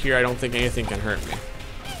right here, I don't think anything can hurt me.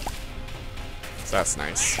 So that's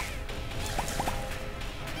nice.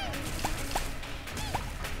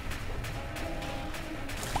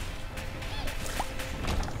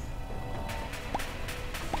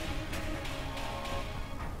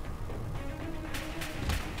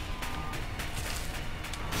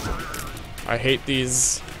 I hate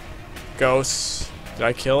these ghosts. Did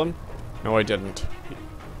I kill him? No, I didn't.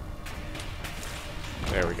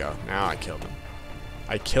 There we go. Now I killed him.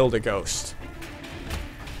 I killed a ghost.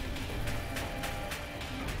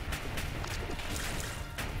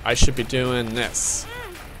 I should be doing this.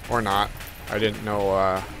 Or not. I didn't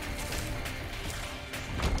know,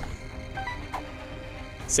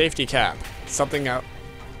 Safety cap. Something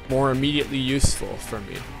more immediately useful for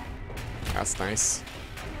me. That's nice.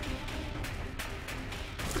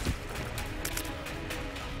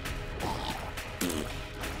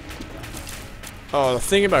 Oh, the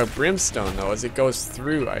thing about brimstone though is it goes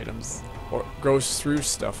through items or goes through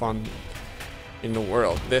stuff in the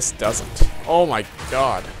world. This doesn't. Oh my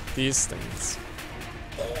god, these things.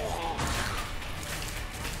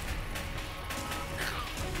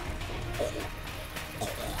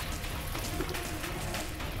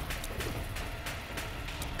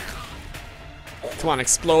 Come on,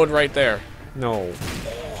 explode right there. No.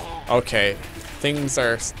 Okay. Things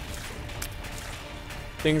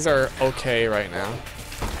are okay right now.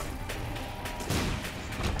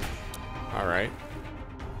 Alright.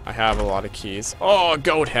 I have a lot of keys. Oh,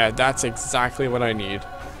 goat head. That's exactly what I need.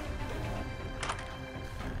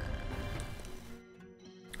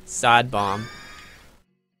 Sad bomb.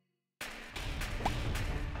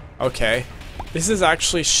 Okay. This is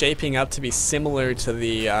actually shaping up to be similar to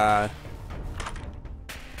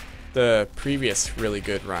the previous really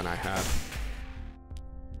good run I had.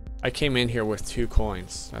 I came in here with 2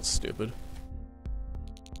 coins. That's stupid.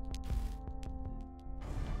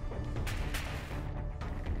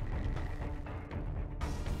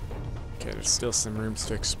 Okay, there's still some rooms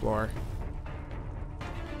to explore.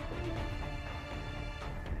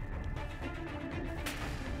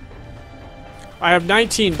 I have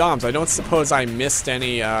 19 bombs. I don't suppose I missed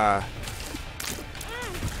any,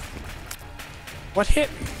 What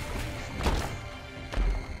hit me?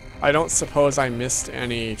 I don't suppose I missed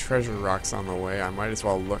any treasure rocks on the way. I might as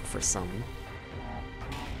well look for some.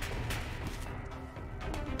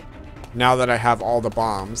 Now that I have all the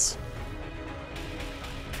bombs.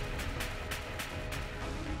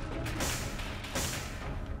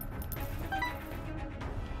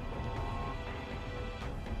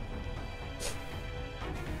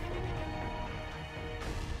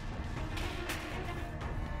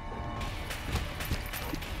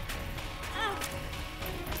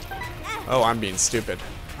 Oh, I'm being stupid.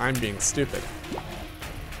 I'm being stupid.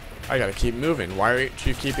 I gotta keep moving. Why aren't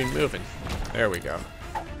you keeping moving? There we go.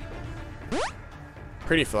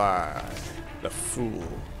 Pretty fly. The fool.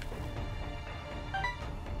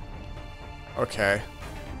 Okay.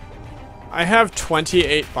 I have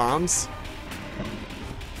 28 bombs.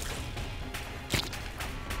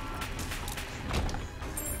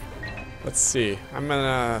 Let's see. I'm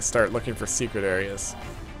gonna start looking for secret areas.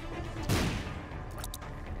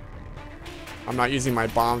 I'm not using my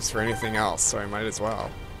bombs for anything else, so I might as well.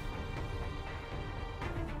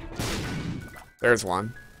 There's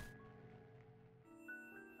one.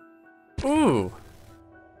 Ooh!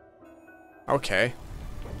 Okay.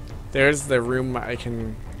 There's the room I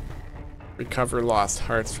can recover lost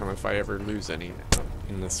hearts from if I ever lose any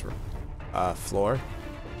in this floor.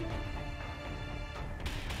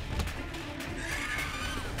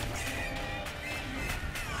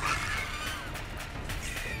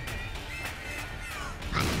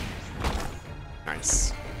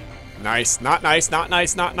 Nice. Nice. Not nice, not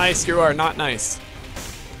nice, not nice. You are not nice.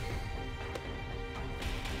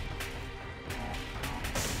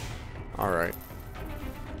 Alright.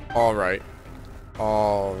 Alright.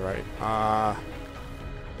 Alright.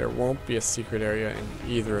 There won't be a secret area in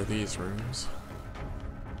either of these rooms.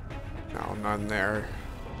 No, none there.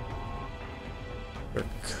 There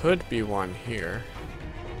could be one here.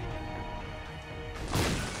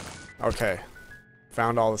 Okay.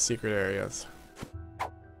 Found all the secret areas.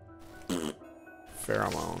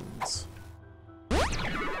 Pheromones.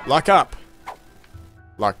 Lock up!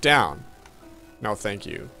 Lock down. No, thank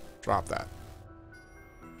you. Drop that.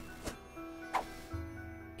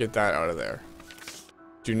 Get that out of there.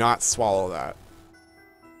 Do not swallow that.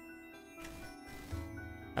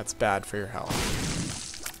 That's bad for your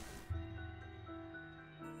health.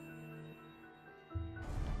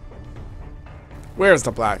 Where's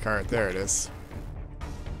the black heart? There it is.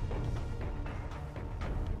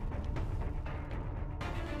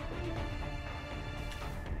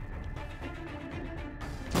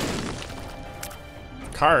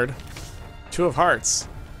 Card. 2 of hearts.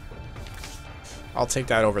 I'll take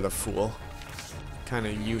that over the fool. Kind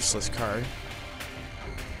of useless card.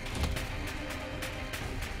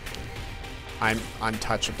 I'm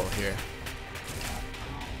untouchable here.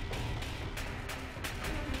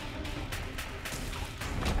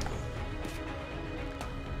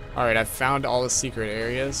 Alright, I've found all the secret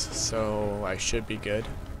areas, so I should be good.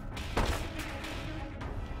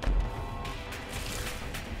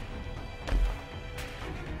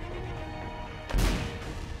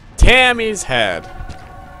 Tammy's head.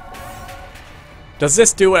 Does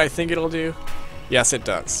this do what I think it'll do? Yes, it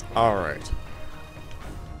does. Alright.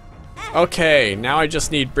 Okay, now I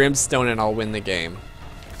just need brimstone and I'll win the game.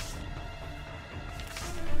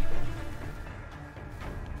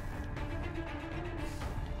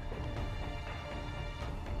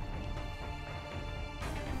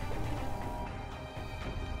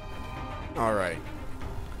 Alright.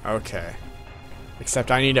 Okay.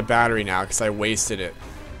 Except I need a battery now because I wasted it.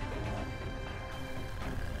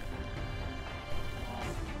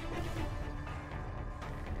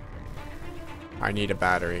 I need a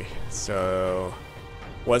battery. So,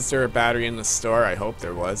 was there a battery in the store? I hope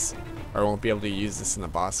there was. Or I won't be able to use this in the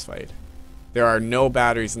boss fight. There are no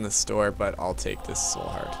batteries in the store, but I'll take this soul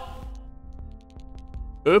heart.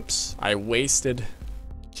 Oops, I wasted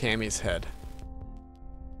Tammy's head.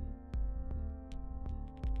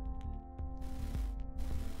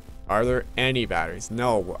 Are there any batteries?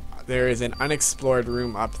 No. There is an unexplored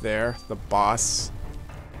room up there. The boss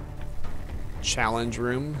challenge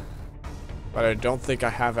room. But I don't think I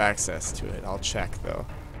have access to it. I'll check though.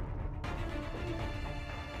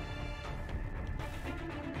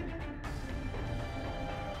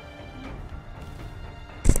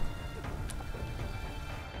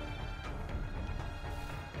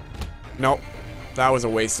 Nope. That was a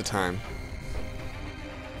waste of time.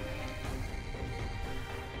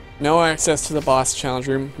 No access to the boss challenge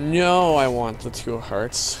room. No, I want the 2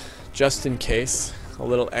 hearts. Just in case. A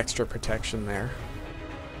little extra protection there.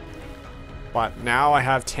 But now I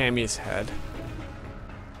have Tammy's head.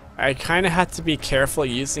 I kind of had to be careful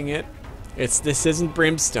using it. This isn't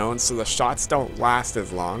brimstone, so the shots don't last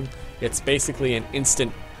as long. It's basically an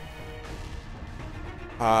instant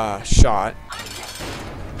shot.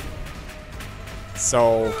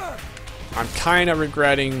 So I'm kind of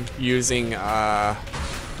regretting using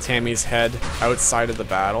Tammy's head outside of the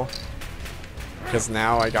battle, because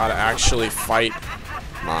now I gotta actually fight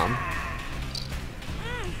Mom.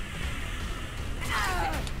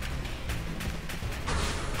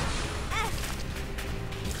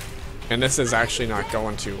 And this is actually not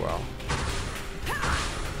going too well.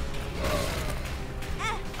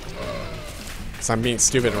 Because I'm being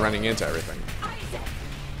stupid and running into everything.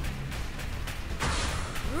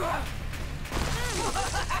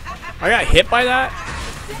 I got hit by that?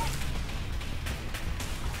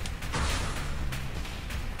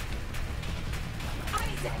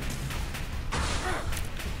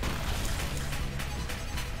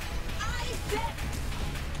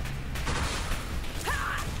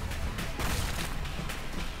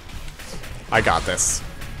 I got this.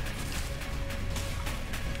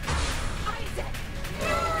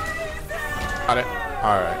 Got it.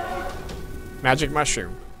 Alright. Magic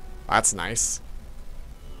mushroom. That's nice.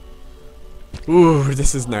 Ooh,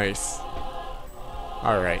 this is nice.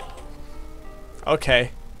 Alright.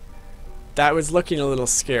 Okay. That was looking a little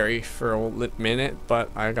scary for a minute, but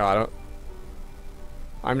I got it.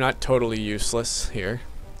 I'm not totally useless here.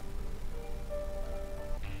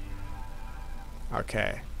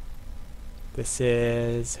 Okay. This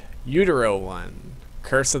is Utero 1.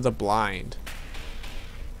 Curse of the Blind.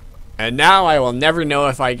 And now I will never know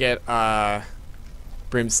if I get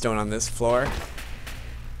brimstone on this floor.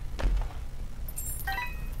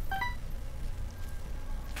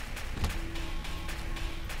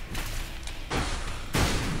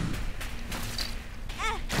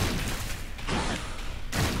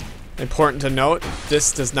 Important to note,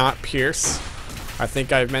 this does not pierce. I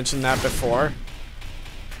think I've mentioned that before.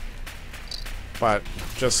 But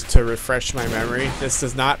just to refresh my memory, this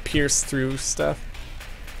does not pierce through stuff.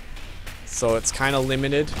 So it's kind of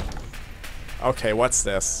limited. Okay, what's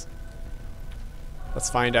this? Let's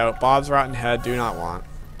find out. Bob's rotten head, do not want.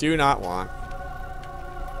 Do not want.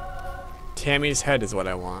 Tammy's head is what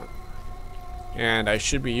I want. And I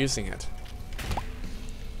should be using it.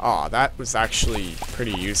 Aw, that was actually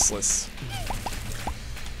pretty useless.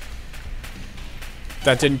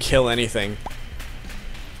 That didn't kill anything.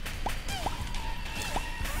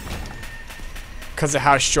 Because of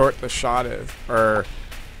how short the shot is, or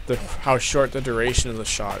how short the duration of the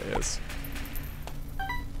shot is.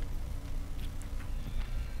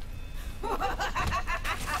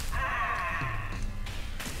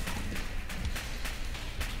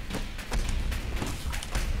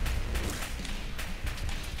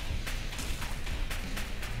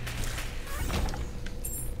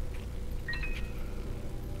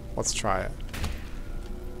 Let's try it.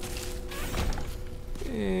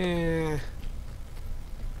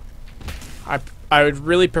 I would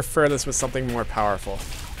really prefer this with something more powerful.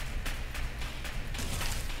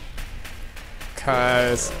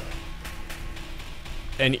 Because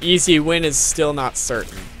an easy win is still not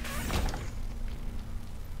certain.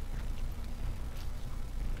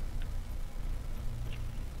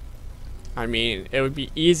 I mean, it would be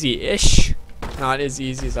easy-ish. Not as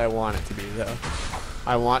easy as I want it to be, though.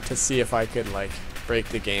 I want to see if I could, like, break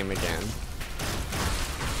the game again.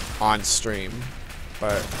 On stream.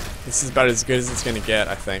 But this is about as good as it's gonna get,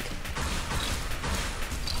 I think.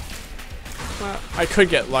 I could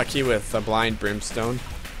get lucky with a blind brimstone.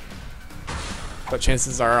 But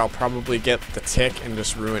chances are I'll probably get the tick and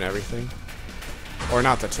just ruin everything. Or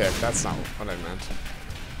not the tick, that's not what I meant.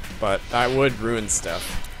 But that would ruin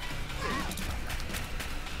stuff.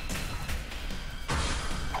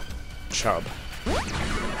 Chub.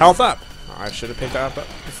 Health up! Oh, I should have picked that up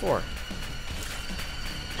before.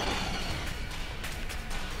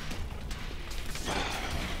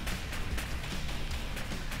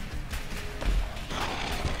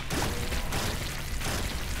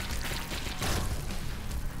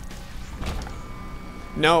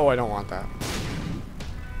 No, I don't want that.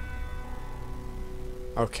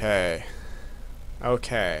 Okay.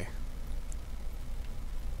 Okay.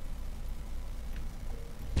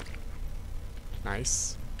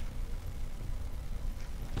 Nice.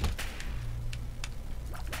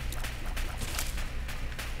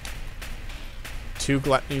 Two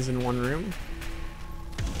gluttonies in one room.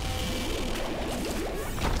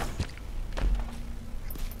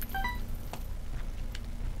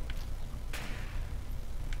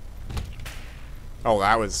 Oh,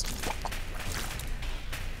 that was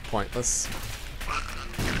pointless.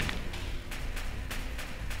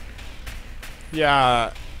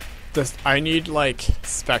 Yeah, I need like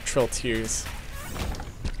spectral tears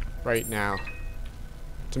right now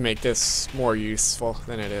to make this more useful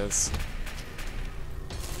than it is.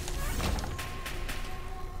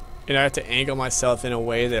 And I have to angle myself in a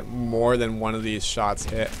way that more than one of these shots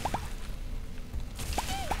hit.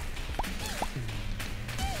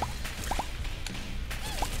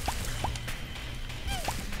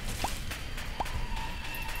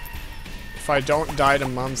 If I don't die to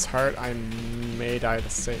Mom's heart, I may die to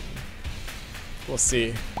Satan. We'll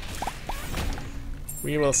see.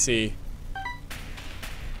 We will see.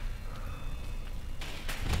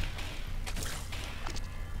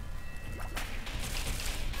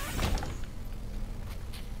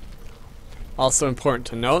 Also important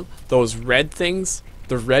to note, those red things,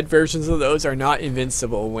 the red versions of those are not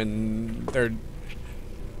invincible when they're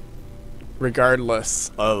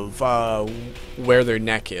regardless of where their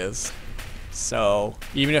neck is. So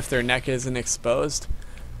even if their neck isn't exposed,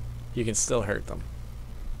 you can still hurt them.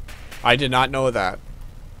 I did not know that.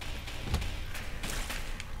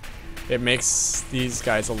 It makes these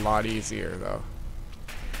guys a lot easier though.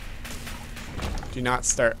 Do not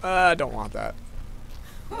start. I don't want that.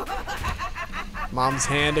 Mom's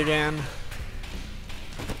hand again.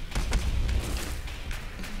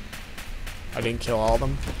 I didn't kill all of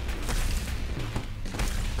them.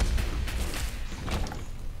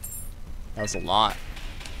 That was a lot.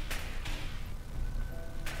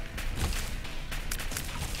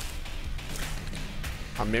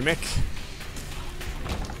 A mimic.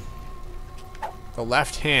 The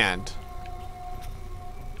left hand.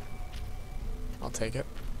 I'll take it.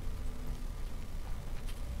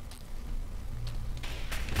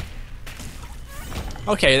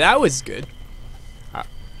 Okay, that was good. I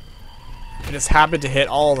just happened to hit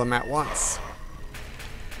all of them at once.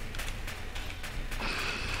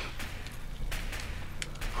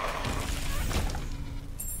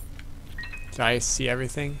 Did I see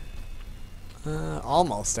everything?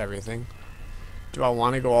 Almost everything. Do I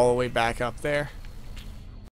want to go all the way back up there?